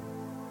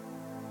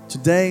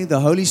 Today, the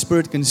Holy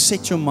Spirit can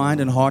set your mind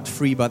and heart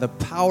free by the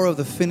power of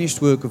the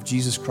finished work of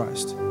Jesus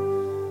Christ.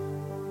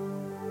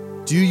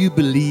 Do you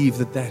believe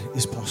that that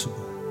is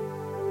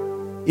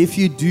possible? If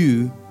you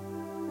do,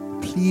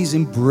 please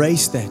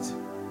embrace that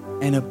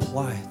and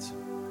apply it.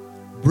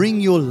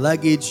 Bring your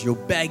luggage, your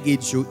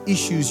baggage, your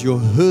issues, your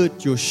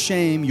hurt, your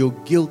shame, your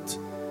guilt,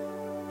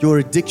 your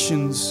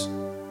addictions.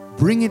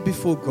 Bring it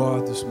before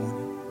God this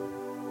morning.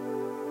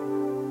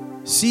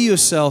 See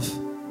yourself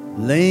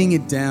laying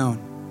it down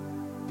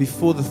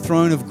before the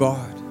throne of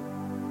God.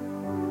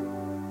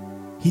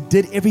 He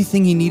did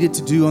everything He needed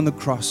to do on the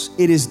cross.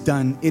 It is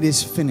done. It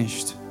is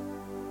finished.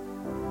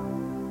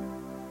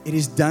 It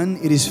is done.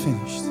 It is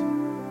finished.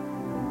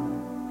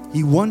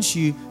 He wants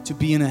you to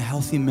be in a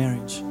healthy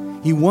marriage.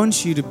 He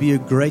wants you to be a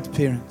great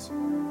parent.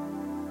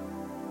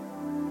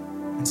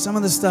 And some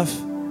of the stuff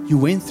you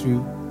went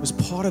through was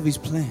part of His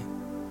plan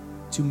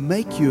to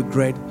make you a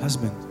great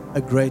husband,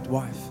 a great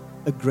wife,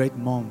 a great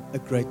mom, a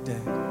great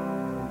dad,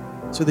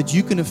 so that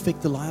you can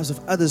affect the lives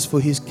of others for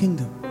His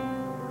kingdom.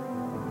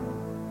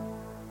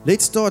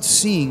 Let's start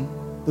seeing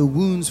the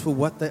wounds for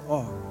what they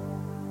are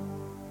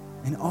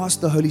and ask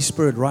the Holy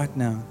Spirit right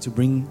now to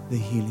bring the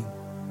healing.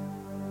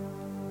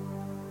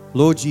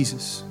 Lord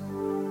Jesus,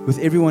 with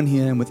everyone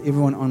here and with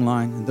everyone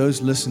online and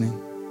those listening,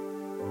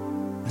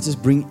 I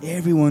just bring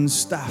everyone's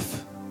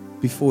stuff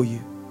before you.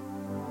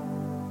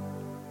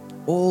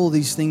 All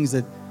these things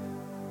that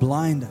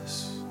blind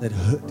us, that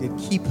hurt, that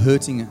keep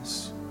hurting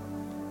us,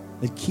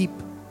 that keep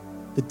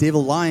the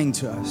devil lying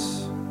to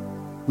us.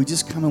 We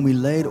just come and we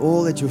lay it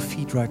all at your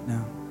feet right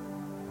now.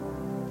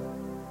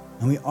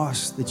 And we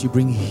ask that you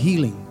bring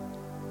healing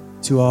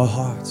to our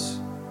hearts,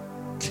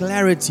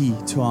 clarity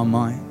to our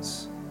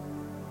minds,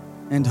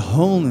 and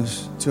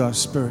wholeness to our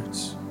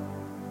spirits.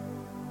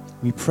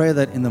 We pray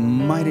that in the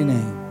mighty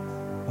name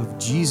of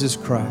Jesus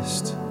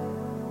Christ.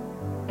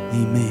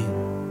 Amen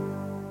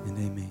and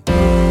amen.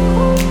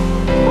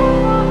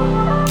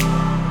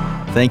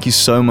 Thank you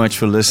so much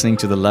for listening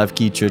to the Love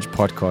Key Church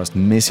podcast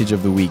Message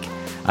of the Week.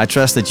 I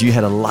trust that you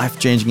had a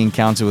life-changing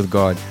encounter with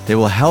God that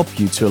will help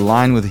you to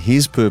align with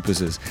His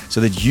purposes so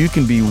that you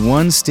can be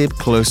one step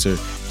closer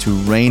to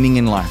reigning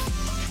in life.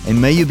 And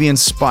may you be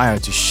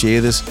inspired to share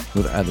this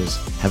with others.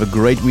 Have a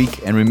great week,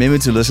 and remember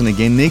to listen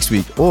again next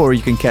week, or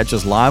you can catch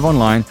us live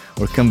online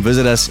or come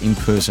visit us in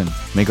person.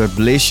 May God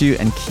bless you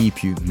and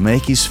keep you,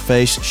 make His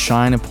face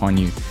shine upon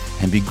you,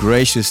 and be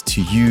gracious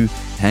to you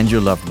and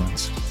your loved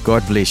ones.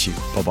 God bless you.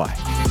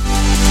 Bye-bye.